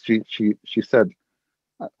this, she said,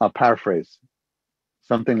 I'll paraphrase,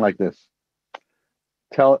 something like this.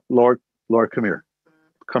 Tell Lord, come here.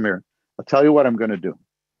 I'll tell you what I'm going to do.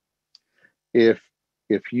 If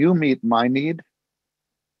you meet my need,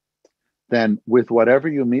 then with whatever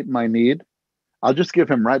you meet my need, I'll just give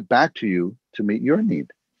him right back to you to meet your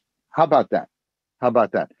need. How about that?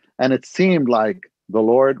 And it seemed like the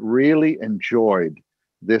Lord really enjoyed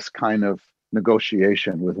this kind of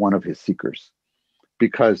negotiation with one of his seekers,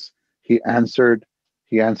 because he answered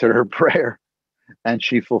her prayer, and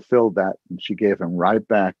she fulfilled that, and she gave him right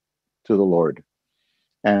back to the Lord.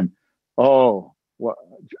 And Hannah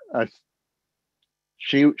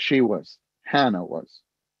was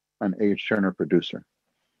an age turner producer.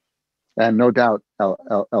 And no doubt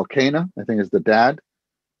Elkanah, I think, is the dad,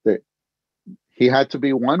 that he had to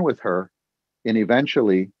be one with her in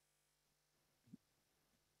eventually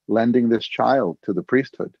lending this child to the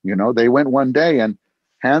priesthood. They went one day and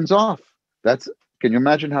hands off. That's Can you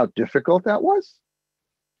imagine how difficult that was?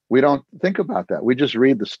 We don't think about that. We just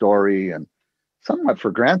read the story and somewhat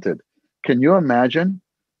for granted. Can you imagine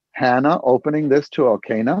Hannah opening this to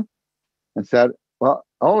Elkanah and said, "Well,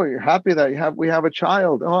 oh, you're happy that we have a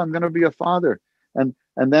child. Oh, I'm going to be a father." And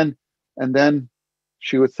then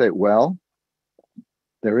she would say, "Well,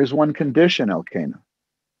 there is one condition, Elkanah,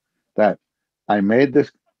 that I made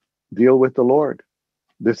this deal with the Lord.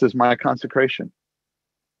 This is my consecration.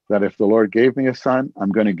 That if the Lord gave me a son,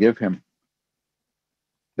 I'm going to give him."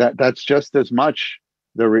 That's just as much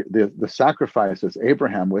the sacrifice as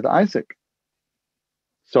Abraham with Isaac.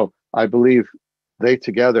 So I believe they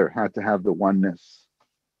together had to have the oneness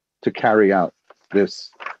to carry out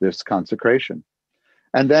this consecration.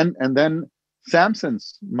 And then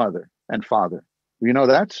Samson's mother and father. We know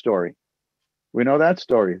that story.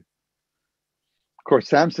 Of course,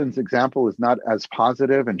 Samson's example is not as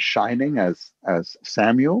positive and shining as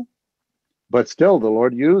Samuel, but still the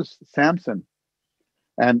Lord used Samson.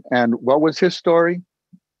 And what was his story?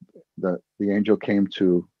 The angel came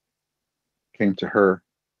to her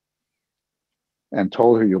and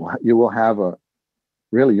told her, you'll have a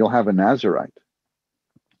Nazirite.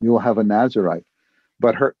 You will have a Nazirite.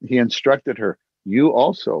 But he instructed her, you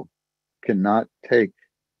also cannot take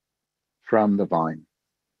from the vine.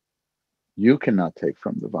 You cannot take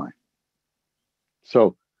from the vine.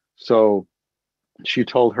 So she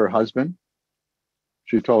told her husband,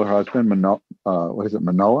 Manoah.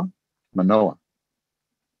 Manoah.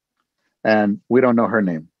 And we don't know her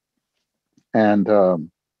name. And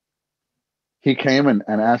he came and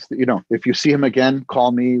asked, if you see him again,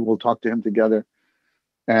 call me, we'll talk to him together.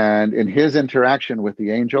 And in his interaction with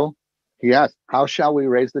the angel, he asked, how shall we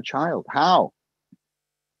raise the child? How?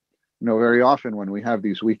 Very often when we have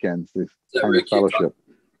these weekends, this kind of fellowship,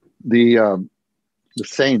 the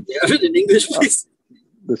saints, in English, please.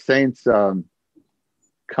 The saints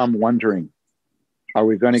come wondering, are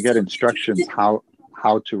we going to get instructions how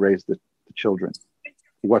to raise the children,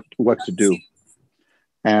 what to do?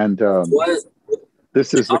 And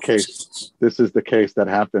this is the case. This is the case that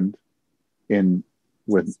happened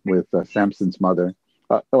with Samson's mother,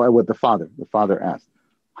 with the father. The father asked,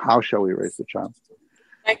 how shall we raise the child?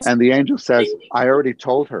 And the angel says, I already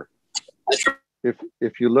told her.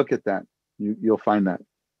 If you look at that, you'll find that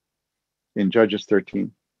in Judges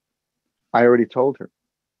 13. I already told her.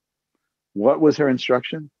 What was her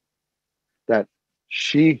instruction? That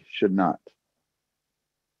she cannot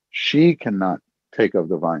take of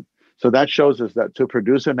the vine. So that shows us that to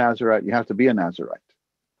produce a Nazirite, you have to be a Nazirite.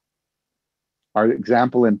 Our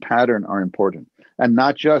example and pattern are important. And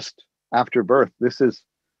not just after birth.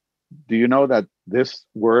 Do you know that this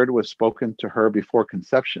word was spoken to her before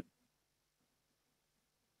conception?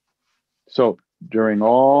 So during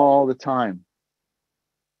all the time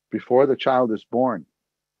before the child is born,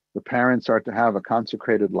 the parents are to have a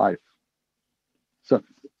consecrated life. So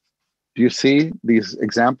do you see these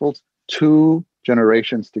examples? 2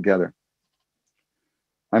 generations together.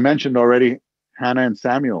 I mentioned already Hannah and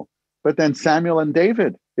Samuel, but then Samuel and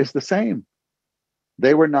David is the same.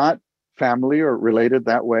 They were not family or related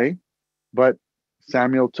that way, but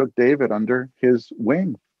Samuel took David under his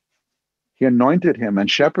wing. He anointed him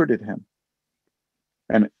and shepherded him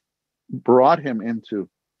and brought him into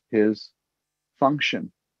his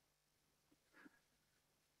function.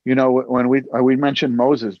 When we mentioned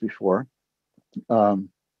Moses before, I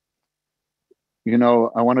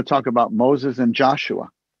want to talk about Moses and Joshua.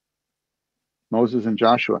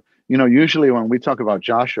 Usually when we talk about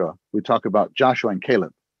Joshua, we talk about Joshua and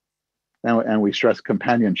Caleb, and we stress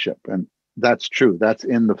companionship, and that's true. That's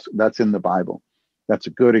in the Bible. That's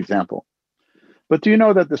a good example. But do you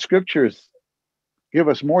know that the scriptures give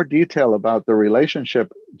us more detail about the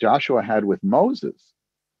relationship Joshua had with Moses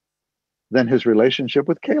than his relationship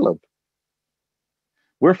with Caleb?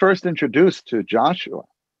 We're first introduced to Joshua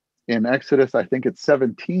in Exodus, I think it's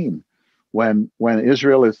 17, when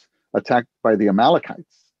Israel is attacked by the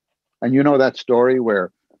Amalekites. And you know that story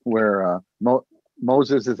where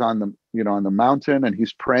Moses is on the mountain and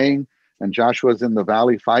he's praying, and Joshua's in the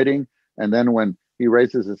valley fighting. And then when he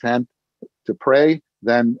raises his hand to pray,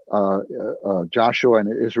 then Joshua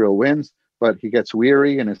and Israel wins, but he gets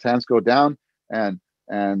weary and his hands go down, and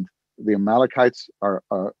the Amalekites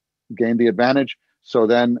gain the advantage. So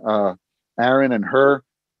then Aaron and Hur,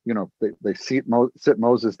 they sit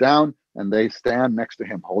Moses down, and they stand next to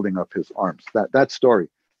him holding up his arms. That story,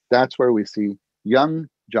 that's where we see young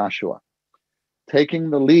Joshua taking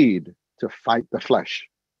the lead to fight the flesh.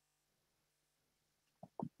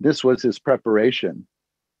 This was his preparation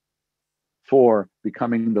for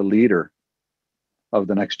becoming the leader of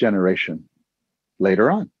the next generation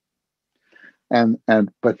later on.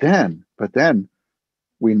 But then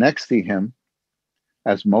we next see him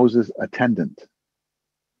as Moses' attendant,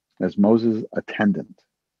 and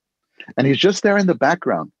he's just there in the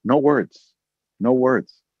background. No words.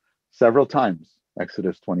 Several times,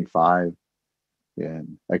 Exodus 25,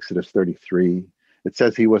 in Exodus 33, it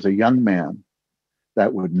says he was a young man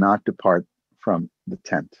that would not depart from the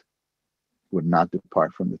tent. You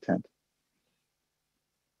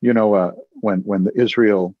know, when the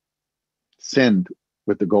Israel sinned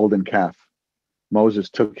with the golden calf, Moses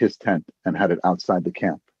took his tent and had it outside the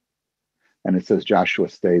camp. And it says Joshua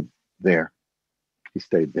stayed there. He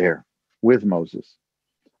stayed there with Moses,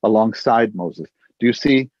 alongside Moses. Do you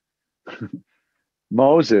see?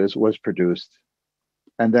 Moses was produced,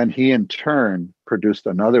 and then he in turn produced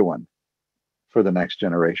another one for the next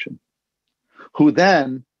generation, who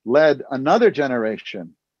then led another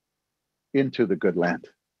generation into the good land.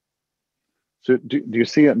 So do you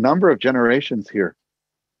see a number of generations here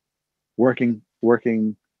working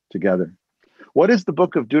together? What is the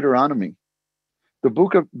book of Deuteronomy? The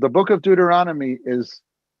book of Deuteronomy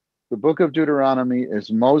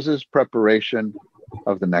is Moses' preparation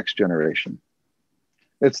of the next generation.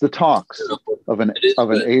 It's the talks of an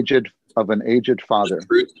aged father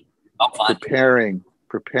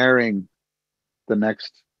preparing the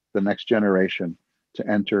next generation to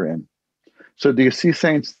enter in. So do you see,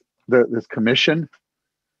 saints, this commission?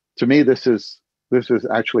 To me, this is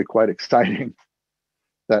actually quite exciting,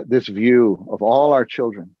 that this view of all our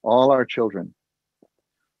children,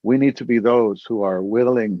 we need to be those who are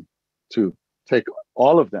willing to take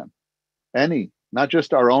all of them, not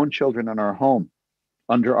just our own children in our home,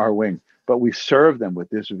 under our wing, but we serve them with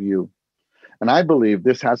this view. And I believe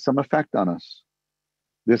this has some effect on us.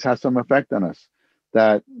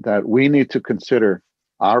 That we need to consider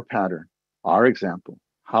our pattern, our example,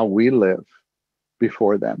 how we live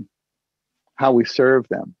before them, how we serve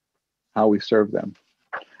them.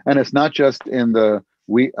 And it's not just in the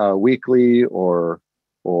weekly or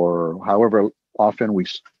however often we,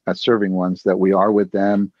 as serving ones, that we are with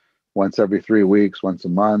them once every 3 weeks, once a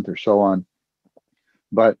month, or so on,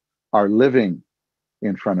 but are living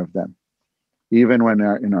in front of them. Even when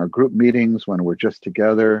in our group meetings, when we're just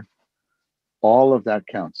together, all of that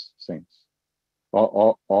counts, saints.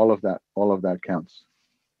 All of that counts.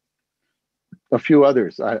 A few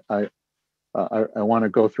others. I want to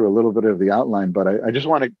go through a little bit of the outline, but I just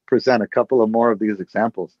want to present a couple of more of these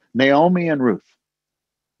examples. Naomi and Ruth.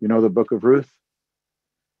 You know the book of Ruth?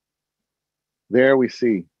 There we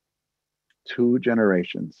see 2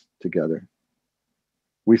 generations together.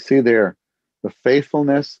 We see there the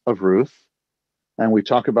faithfulness of Ruth, and we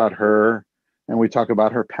talk about her, and we talk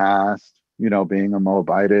about her past, being a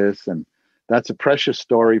Moabitess, and that's a precious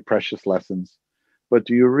story, precious lessons. But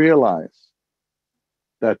do you realize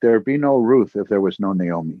that there'd be no Ruth if there was no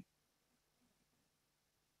Naomi?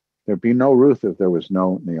 There'd be no Ruth if there was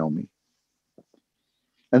no Naomi.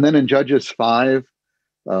 And then in Judges 5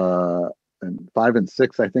 and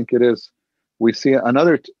 6, I think it is, we see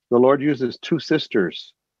the Lord uses 2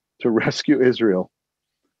 sisters to rescue Israel.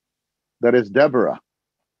 That is Deborah.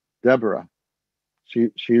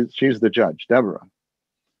 She's the judge, Deborah.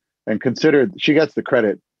 And considered, she gets the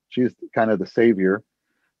credit. She's kind of the savior.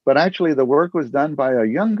 But actually the work was done by a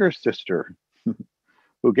younger sister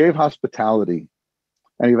who gave hospitality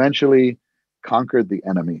and eventually conquered the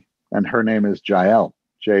enemy. And her name is Jael,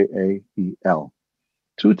 Jael.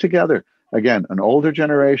 2 together. Again, an older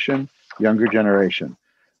generation, younger generation.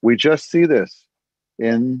 We just see this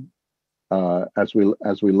in as we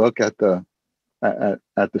look at the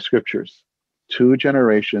scriptures. 2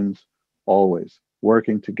 generations always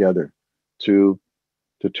working together to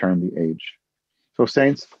turn the age. So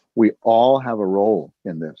saints, we all have a role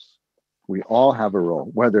in this. We all have a role,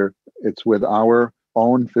 whether it's with our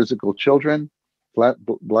own physical children,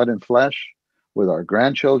 blood and flesh, with our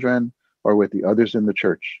grandchildren, or with the others in the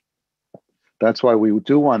church. That's why we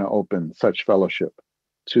do want to open such fellowship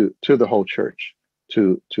to the whole church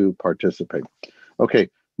to participate. Okay,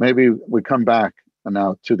 maybe we come back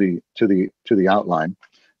now to the outline,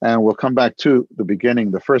 and we'll come back to the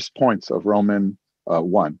beginning, the first points of Romans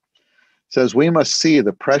 1. It says, we must see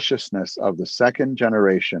the preciousness of the second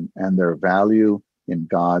generation and their value in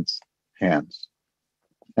God's hands.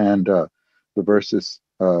 And the verses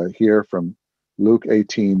here from Luke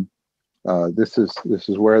 18, this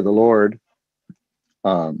is where the Lord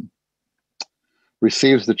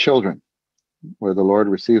receives the children,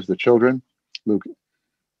 Luke,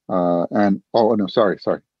 wrong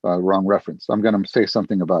reference. I'm going to say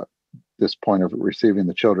something about this point of receiving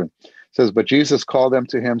the children. It says, but Jesus called them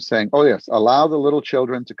to him, saying, oh yes, allow the little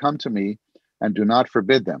children to come to me, and do not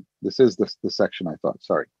forbid them. This is the section I thought,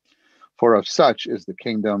 sorry. For of such is the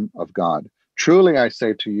kingdom of God. Truly I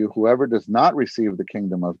say to you, whoever does not receive the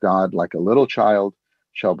kingdom of God like a little child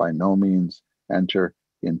shall by no means enter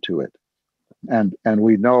into it. And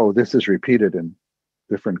we know this is repeated in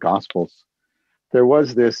different gospels. There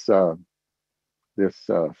was this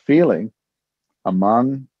feeling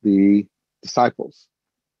among the disciples.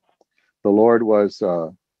 The Lord was,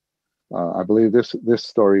 I believe this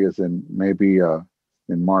story is in maybe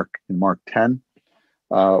in Mark 10,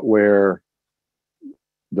 where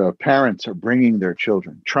the parents are bringing their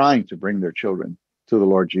children, trying to bring their children to the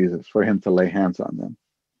Lord Jesus for him to lay hands on them.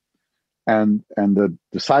 And the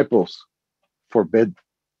disciples forbid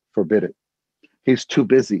it. He's too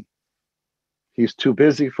busy. He's too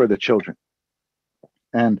busy for the children.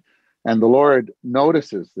 And the Lord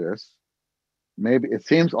notices this. Maybe it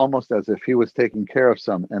seems almost as if he was taking care of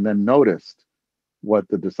some and then noticed what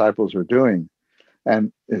the disciples were doing.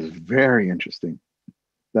 And it's very interesting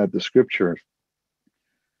that the scripture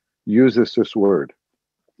uses this word,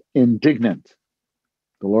 indignant.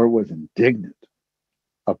 The Lord was indignant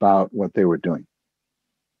about what they were doing.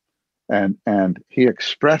 And he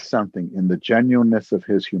expressed something in the genuineness of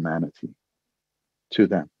his humanity to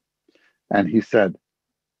them. And he said,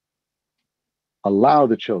 allow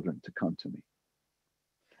the children to come to me.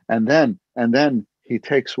 And then he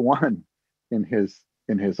takes one in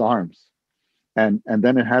his arms. And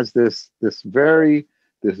then it has this very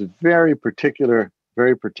particular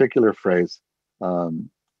phrase.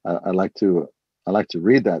 I like to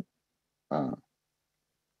read that.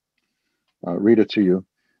 Read it to you.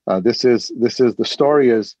 This is the story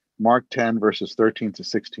is Mark 10 verses 13 to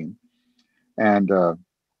 16, and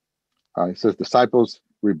it says disciples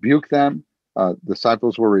rebuke them.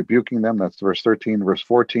 Disciples were rebuking them. That's verse 13. Verse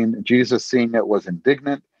 14. Jesus, seeing it, was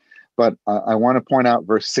indignant, but I want to point out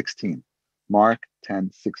verse 16. Mark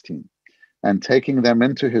 10:16. And taking them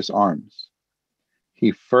into his arms,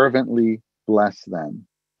 he fervently blessed them,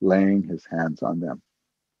 laying his hands on them.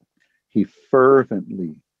 He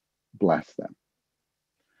fervently blessed them.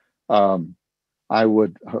 I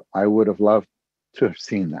would have loved to have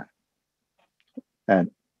seen that.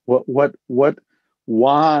 And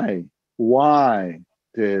why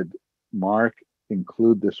did Mark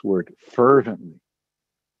include this word fervently?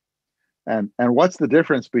 And what's the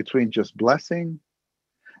difference between just blessing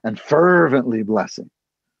and fervently blessing?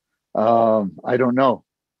 I don't know.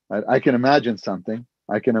 I can imagine something.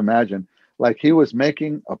 I can imagine like he was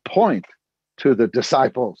making a point to the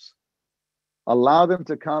disciples. Allow them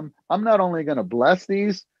to come. I'm not only going to bless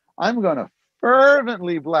these, I'm going to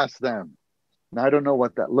fervently bless them. Now, I don't know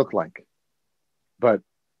what that looked like, but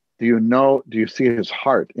do you see his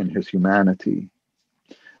heart in his humanity?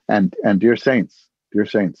 And dear saints,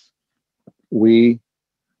 we've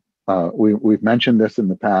mentioned this in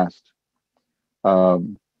the past.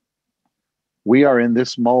 We are in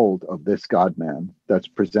this mold of this God-man that's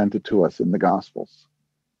presented to us in the Gospels.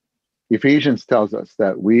 Ephesians tells us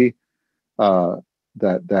that we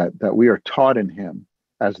that we are taught in him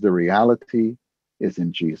as the reality is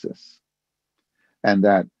in Jesus. And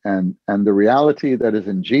the reality that is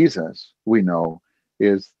in Jesus, we know,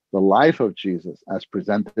 is the life of Jesus as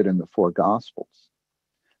presented in the four Gospels.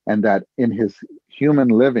 And that in his human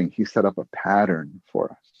living, he set up a pattern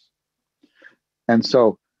for us. And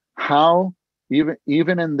so how, even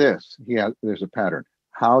in this, there's a pattern,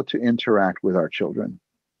 how to interact with our children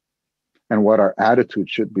and what our attitude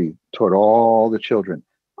should be toward all the children,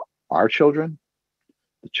 our children,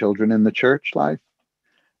 the children in the church life,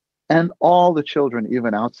 and all the children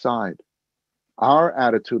even outside. Our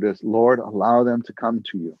attitude is, Lord, allow them to come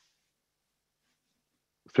to you.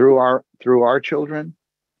 Through our children,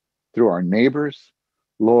 through our neighbors,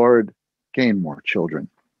 Lord, gain more children.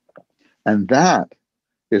 And that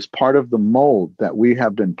is part of the mold that we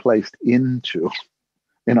have been placed into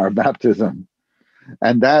in our baptism.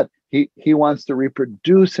 And that he wants to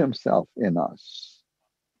reproduce himself in us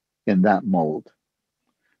in that mold,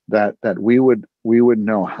 that we would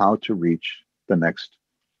know how to reach the next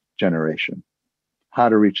generation, how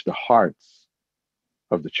to reach the hearts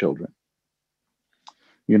of the children.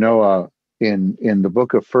 You know, in the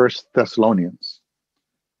book of First Thessalonians,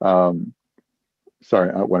 what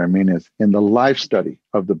I mean is in the life study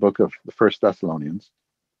of the book of the First Thessalonians,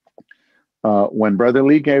 when Brother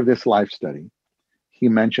Lee gave this life study, he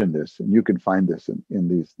mentioned this, and you can find this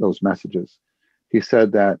in those messages. He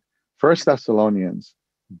said that First Thessalonians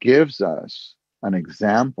gives us an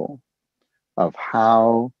example of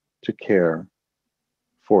how to care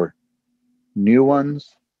for new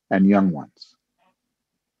ones and young ones.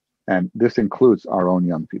 And this includes our own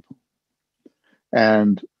young people.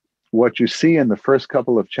 And what you see in the first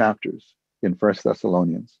couple of chapters in First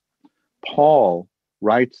Thessalonians, Paul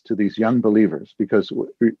writes to these young believers, because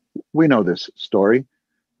we know this story,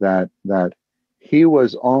 that he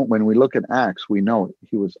was on, when we look at Acts, we know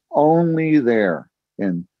he was only there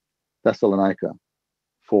in Thessalonica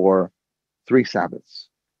for 3 Sabbaths,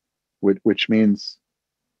 which means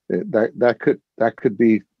that could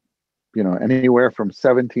be, anywhere from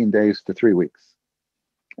 17 days to 3 weeks.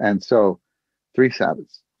 And so 3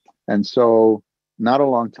 Sabbaths. And so not a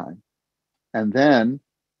long time. And then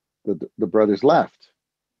the brothers left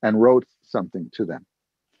and wrote something to them.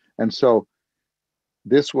 And so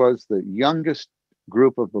this was the youngest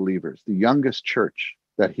group of believers, the youngest church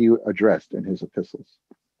that he addressed in his epistles.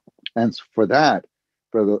 And for that,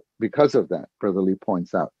 because of that, Brother Lee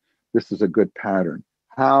points out, this is a good pattern,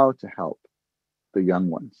 how to help the young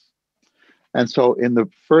ones. And so in the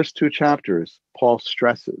first 2 chapters, Paul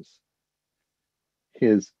stresses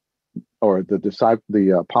the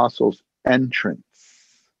apostles' entrance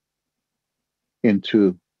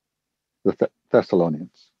into the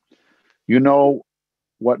Thessalonians. You know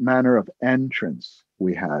what manner of entrance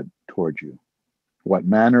we had toward you. What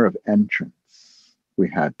manner of entrance we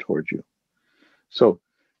had toward you. So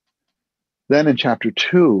then in chapter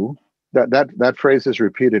 2, that phrase is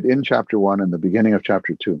repeated in chapter 1 and the beginning of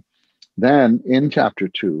chapter 2. Then in chapter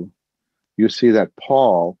 2, you see that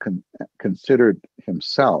Paul considered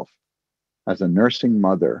himself as a nursing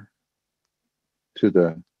mother to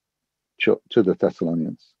the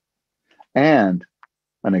Thessalonians and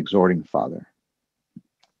an exhorting father.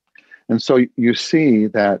 And so you see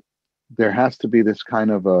that there has to be this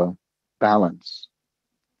kind of a balance.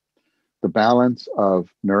 The balance of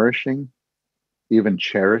nourishing, even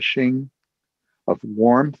cherishing, of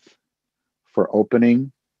warmth for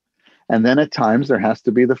opening. And then at times there has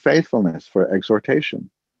to be the faithfulness for exhortation,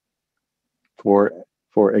 for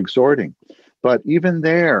exhorting. But even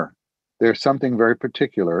there's something very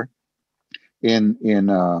particular in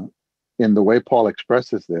the way Paul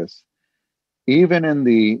expresses this. Even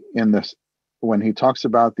in this, when he talks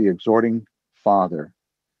about the exhorting father,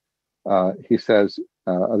 he says,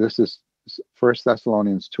 this is 1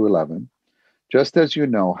 Thessalonians 2:11, just as you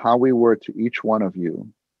know how we were to each one of you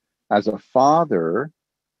as a father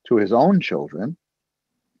to his own children,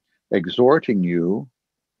 exhorting you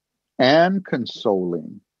and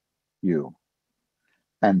consoling you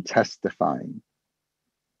and testifying.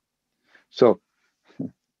 So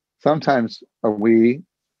sometimes we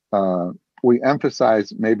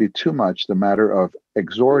emphasize maybe too much the matter of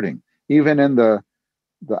exhorting. Even in the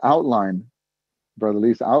outline, Brother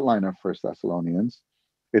Lee's outline of 1 Thessalonians,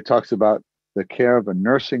 it talks about the care of a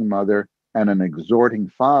nursing mother and an exhorting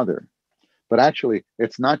father. But actually,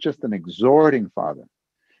 it's not just an exhorting father.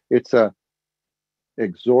 It's a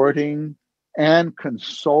exhorting and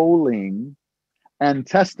consoling and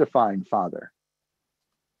testifying father.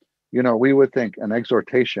 We would think an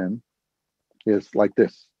exhortation is like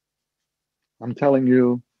this. I'm telling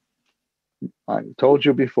you, I told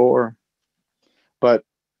you before, but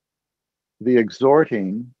the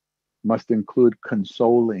exhorting must include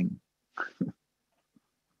consoling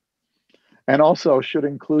and also should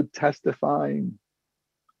include testifying.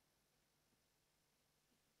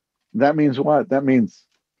 That means what? That means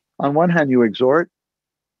on one hand you exhort,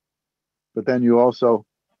 but then you also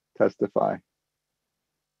testify.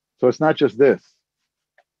 So it's not just this.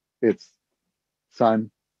 It's,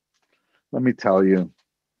 son, let me tell you,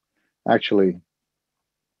 actually,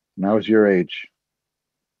 when I was your age,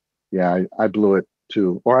 yeah, I blew it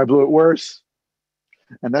too, or I blew it worse.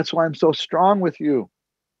 And that's why I'm so strong with you,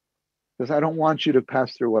 because I don't want you to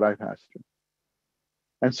pass through what I passed through.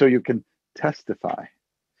 And so you can testify.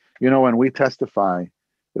 When we testify,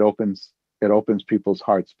 it opens people's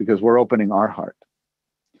hearts, because we're opening our heart.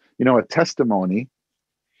 A testimony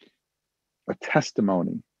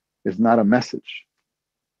is not a message.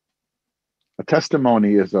 A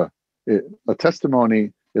testimony is an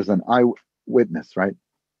eyewitness, right?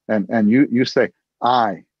 And you say,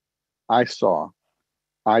 I saw,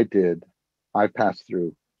 I did, I passed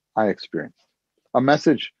through, I experienced. A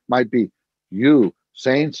message might be, you,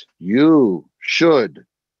 saints, you should.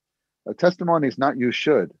 A testimony is not you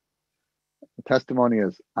should. A testimony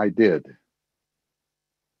is I did.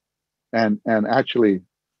 And actually,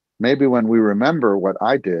 maybe when we remember what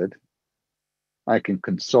I did, I can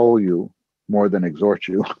console you more than exhort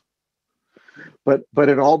you. But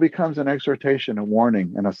it all becomes an exhortation, a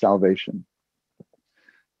warning, and a salvation.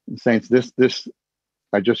 And saints, this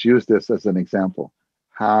I just used this as an example.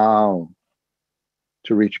 How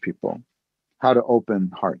to reach people, how to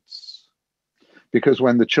open hearts. Because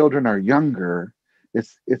when the children are younger,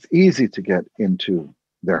 it's easy to get into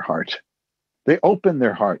their heart. They open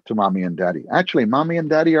their heart to mommy and daddy. Actually, mommy and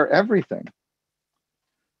daddy are everything.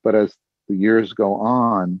 But as the years go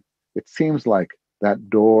on, it seems like that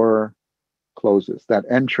door closes, that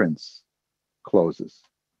entrance closes.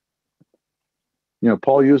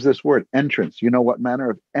 Paul used this word, entrance. What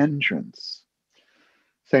manner of entrance?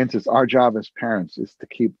 Saints, it's our job as parents is to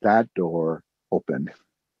keep that door open.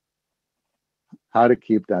 How to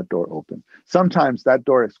keep that door open. Sometimes that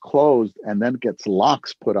door is closed and then gets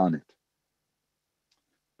locks put on it.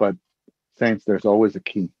 But saints, there's always a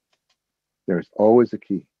key. There's always a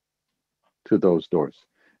key to those doors.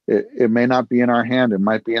 It may not be in our hand. It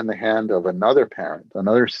might be in the hand of another parent,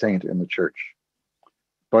 another saint in the church.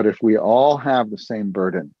 But if we all have the same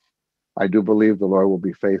burden, I do believe the Lord will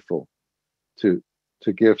be faithful to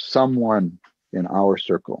give someone in our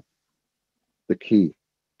circle the key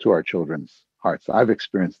to our children's hearts. I've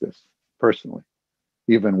experienced this personally,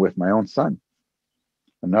 even with my own son.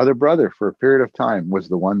 Another brother for a period of time was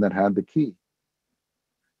the one that had the key.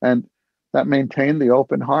 And that maintained the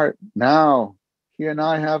open heart. Now he and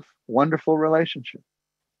I have wonderful relationship.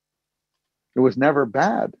 It was never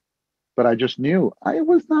bad, but I just knew I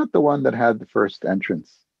was not the one that had the first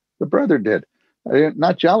entrance. The brother did.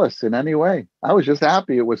 Not jealous in any way. I was just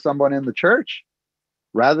happy it was someone in the church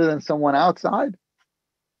rather than someone outside.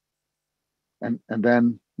 And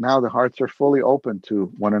then now the hearts are fully open to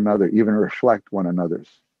one another, even reflect one another's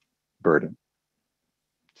burden.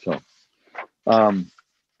 So,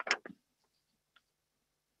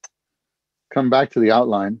 come back to the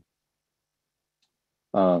outline.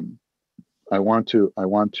 I want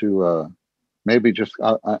to maybe just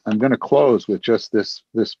I'm going to close with just this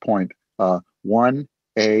point.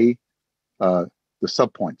 1A, the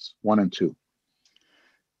subpoints 1 and 2.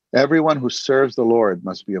 Everyone who serves the Lord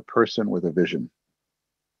must be a person with a vision.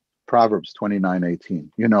 Proverbs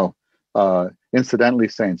 29:18. Incidentally,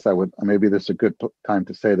 saints, maybe this is a good time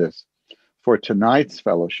to say this. For tonight's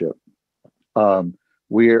fellowship,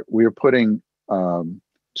 we're putting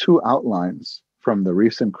 2 outlines from the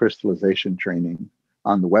recent crystallization training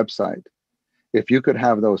on the website. If you could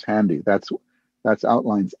have those handy, that's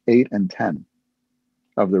outlines 8 and 10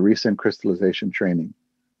 of the recent crystallization training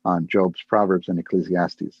on Job's, Proverbs, and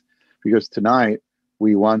Ecclesiastes. Because tonight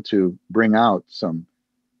we want to bring out some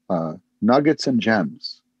nuggets and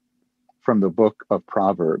gems from the book of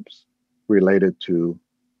Proverbs related to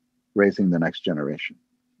raising the next generation.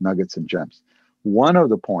 Nuggets and gems. One of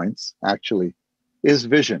the points actually is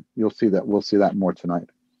vision. We'll see that more tonight.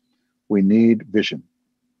 We need vision.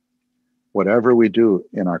 Whatever we do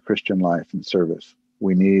in our Christian life and service,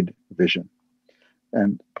 we need vision.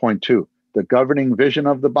 And point 2, the governing vision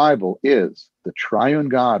of the Bible is the triune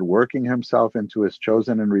God working himself into his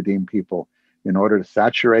chosen and redeemed people in order to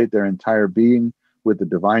saturate their entire being with the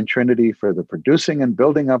divine Trinity for the producing and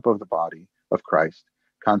building up of the body of Christ,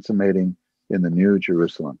 consummating in the New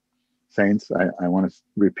Jerusalem. Saints, I want to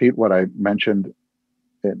repeat what I mentioned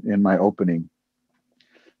in my opening.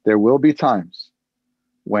 There will be times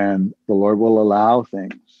when the Lord will allow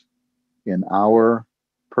things in our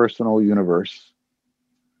personal universe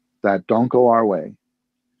that don't go our way.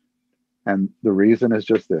 And the reason is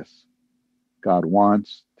just this. God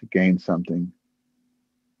wants to gain something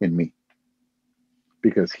in me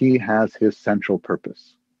because he has his central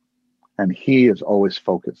purpose and he is always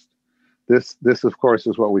focused. This, of course,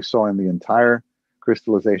 is what we saw in the entire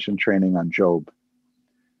crystallization training on Job.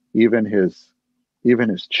 Even his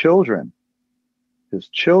children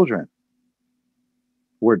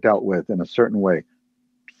were dealt with in a certain way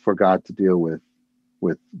for God to deal with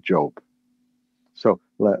Job. So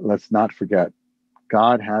let's not forget,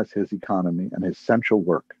 God has his economy and his central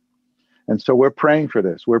work. And so we're praying for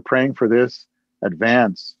this. We're praying for this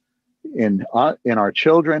advance in our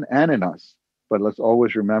children and in us. But let's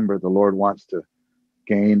always remember the Lord wants to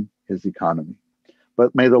gain his economy.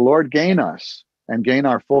 But may the Lord gain us and gain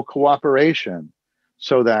our full cooperation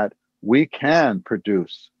so that we can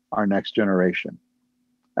produce our next generation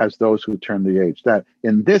as those who turn the age. That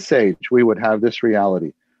in this age, we would have this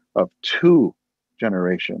reality of 2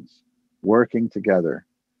 generations working together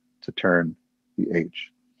to turn the age.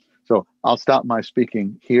 So I'll stop my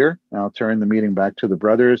speaking here and I'll turn the meeting back to the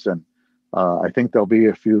brothers. And I think there'll be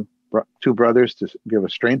 2 brothers to give a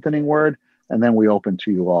strengthening word. And then we open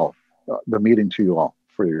to you all, the meeting to you all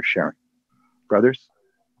for your sharing. Brothers?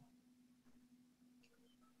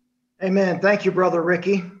 Amen. Thank you, Brother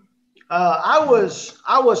Ricky. I was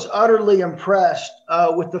utterly impressed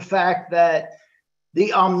with the fact that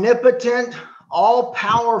the omnipotent,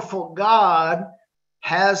 all-powerful God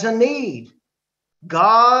has a need.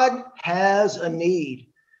 God has a need.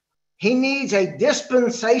 He needs a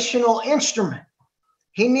dispensational instrument.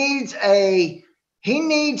 He needs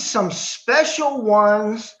some special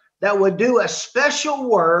ones that would do a special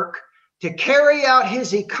work to carry out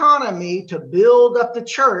his economy to build up the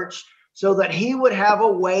church so that he would have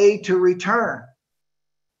a way to return.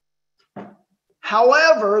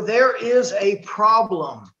 However, there is a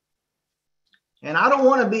problem. And I don't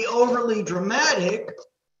want to be overly dramatic,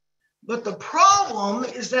 but the problem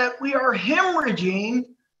is that we are hemorrhaging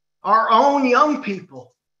our own young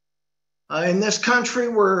people. In this country,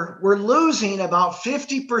 we're losing about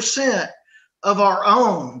 50% of our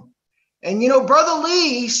own. And, you know, Brother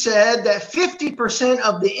Lee said that 50%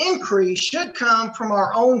 of the increase should come from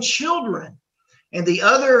our own children, and the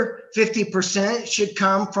other 50% should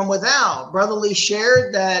come from without. Brother Lee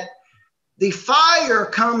shared that the fire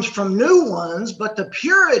comes from new ones, but the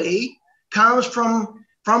purity comes from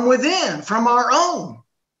within, from our own.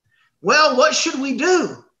 Well, what should we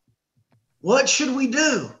do? What should we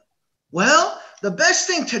do? Well, the best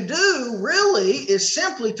thing to do really is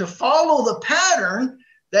simply to follow the pattern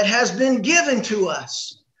that has been given to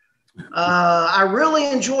us. I really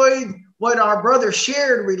enjoyed what our brother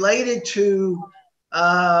shared related to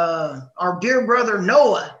our dear brother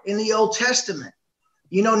Noah in the Old Testament.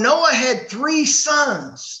 You know, Noah had 3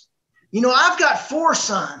 sons. You know, I've got 4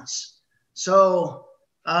 sons. So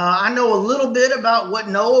I know a little bit about what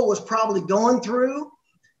Noah was probably going through.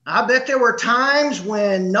 I bet there were times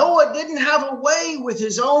when Noah didn't have a way with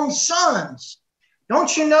his own sons.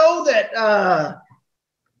 Don't you know that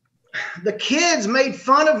the kids made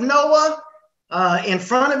fun of Noah in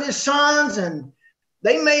front of his sons, and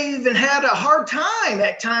they may even had a hard time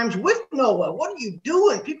at times with Noah. What are you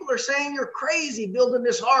doing? People are saying you're crazy building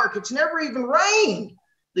this ark. It's never even rained.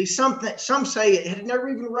 At least some say it had never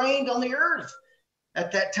even rained on the earth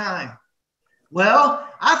at that time. Well,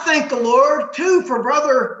 I thank the Lord too for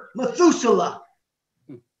Brother Methuselah,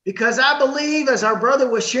 because I believe, as our brother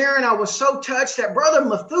was sharing, I was so touched that Brother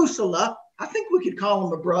Methuselah, I think we could call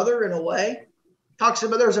him a brother in a way. Talks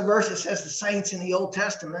about, there's a verse that says the saints in the Old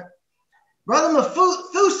Testament. Brother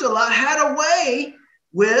Methuselah had a way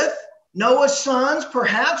with Noah's sons,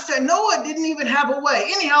 perhaps, that Noah didn't even have a way.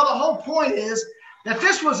 Anyhow, the whole point is that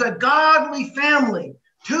this was a godly family,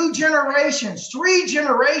 2 generations, 3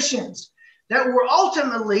 generations that were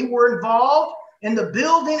ultimately involved in the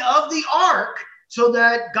building of the ark so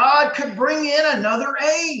that God could bring in another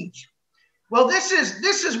age. Well, this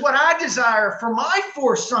is what I desire for my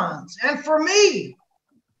 4 sons and for me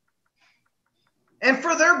and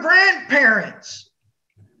for their grandparents.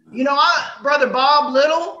 You know, Brother Bob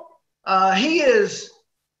Little, he's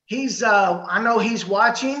I know he's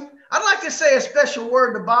watching. I'd like to say a special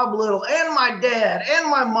word to Bob Little and my dad and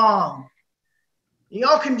my mom.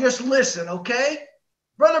 Y'all can just listen, okay?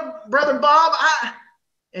 Brother Bob,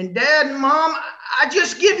 and Dad and Mom, I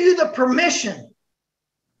just give you the permission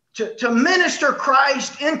to minister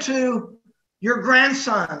Christ into your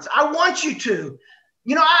grandsons. I want you to.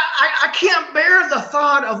 You know, I can't bear the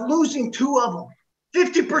thought of losing 2 of them,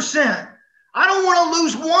 50%. I don't want to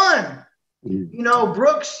lose one. You know,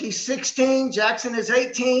 Brooks, he's 16. Jackson is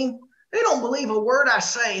 18. They don't believe a word I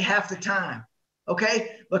say half the time,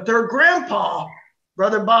 okay? But their grandpa,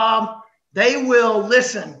 Brother Bob, they will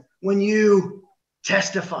listen when you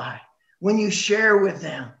testify, when you share with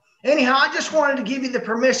them. Anyhow, I just wanted to give you the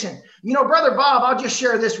permission. You know, Brother Bob, I'll just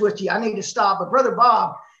share this with you. I need to stop. But Brother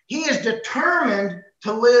Bob, he is determined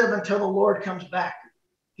to live until the Lord comes back.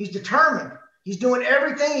 He's determined. He's doing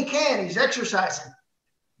everything he can. He's exercising.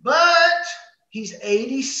 But he's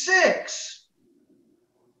 86.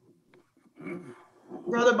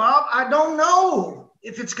 Brother Bob, I don't know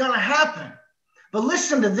if it's going to happen. But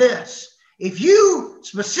listen to this. If you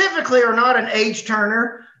specifically are not an age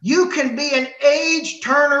turner, you can be an age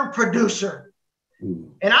turner producer.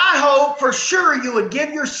 And I hope for sure you would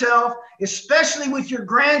give yourself, especially with your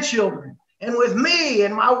grandchildren and with me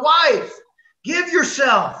and my wife, give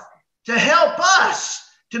yourself to help us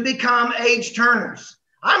to become age turners.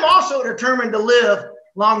 I'm also determined to live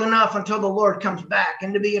long enough until the Lord comes back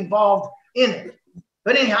and to be involved in it.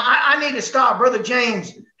 But anyhow, I need to stop. Brother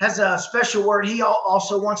James has a special word he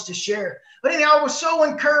also wants to share. But anyhow, I was so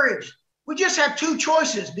encouraged. We just have 2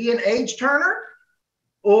 choices: be an age turner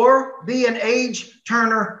or be an age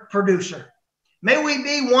turner producer. May we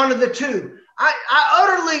be one of the 2.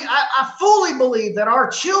 I fully believe that our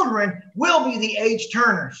children will be the age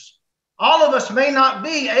turners. All of us may not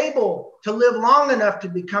be able to live long enough to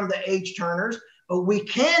become the age turners, but we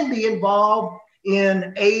can be involved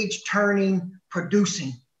in age turning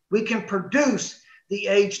producing. We can produce the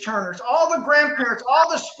age turners, all the grandparents, all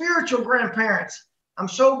the spiritual grandparents. I'm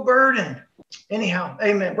so burdened. Anyhow,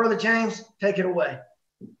 amen. Brother James, take it away.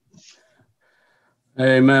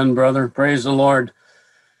 Amen, brother. Praise the Lord.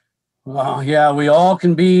 Yeah, we all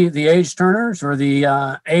can be the age turners or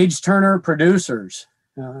the age turner producers.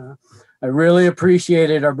 I really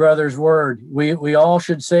appreciated our brother's word. We all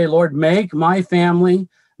should say, Lord, make my family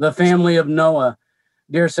the family of Noah.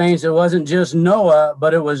 Dear saints, it wasn't just Noah,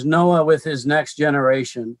 but it was Noah with his next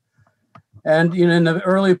generation. And in the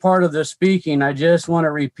early part of the speaking, I just want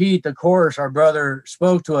to repeat the chorus our brother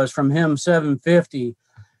spoke to us from hymn 750,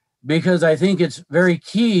 because I think it's very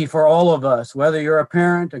key for all of us, whether you're a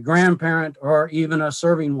parent, a grandparent, or even a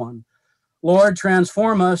serving one. Lord,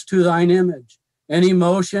 transform us to thine image in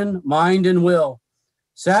emotion, mind, and will.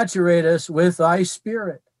 Saturate us with thy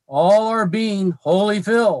spirit, all our being wholly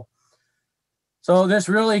fill. So this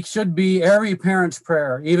really should be every parent's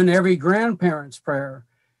prayer, even every grandparent's prayer.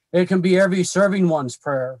 It can be every serving one's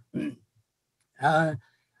prayer.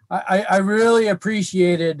 I really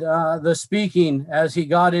appreciated the speaking as he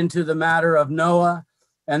got into the matter of Noah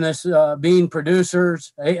and this being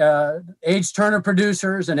producers, age turner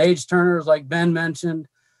producers and age turners like Ben mentioned.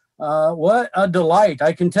 What a delight.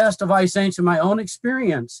 I can testify, saints, in my own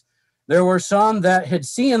experience. There were some that had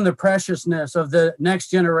seen the preciousness of the next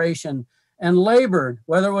generation and labored,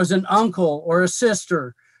 whether it was an uncle or a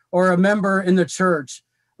sister or a member in the church.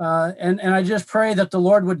 And I just pray that the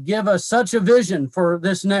Lord would give us such a vision for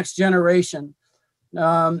this next generation.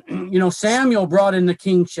 Samuel brought in the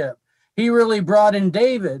kingship. He really brought in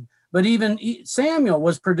David, but even Samuel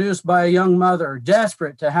was produced by a young mother,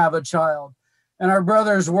 desperate to have a child. And our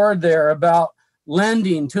brother's word there about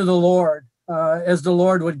lending to the Lord as the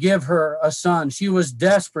Lord would give her a son. She was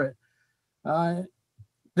desperate.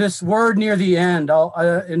 This word near the end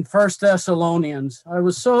in 1 Thessalonians, I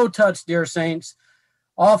was so touched, dear saints.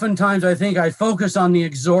 Oftentimes, I think I focus on the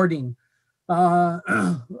exhorting. What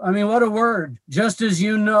a word. Just as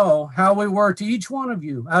you know how we were to each one of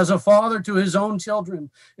you as a father to his own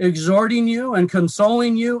children, exhorting you and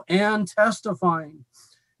consoling you and testifying.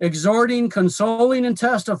 Exhorting, consoling, and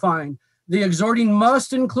testifying. The exhorting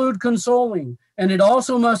must include consoling, and it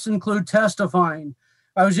also must include testifying.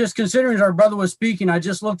 I was just considering as our brother was speaking, I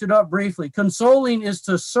just looked it up briefly. Consoling is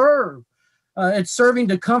to serve. It's serving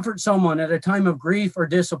to comfort someone at a time of grief or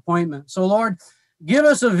disappointment. So, Lord, give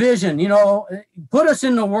us a vision, put us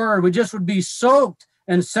in the word. We just would be soaked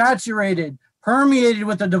and saturated, permeated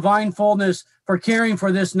with the divine fullness for caring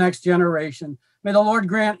for this next generation. May the Lord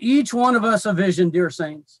grant each one of us a vision, dear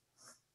saints.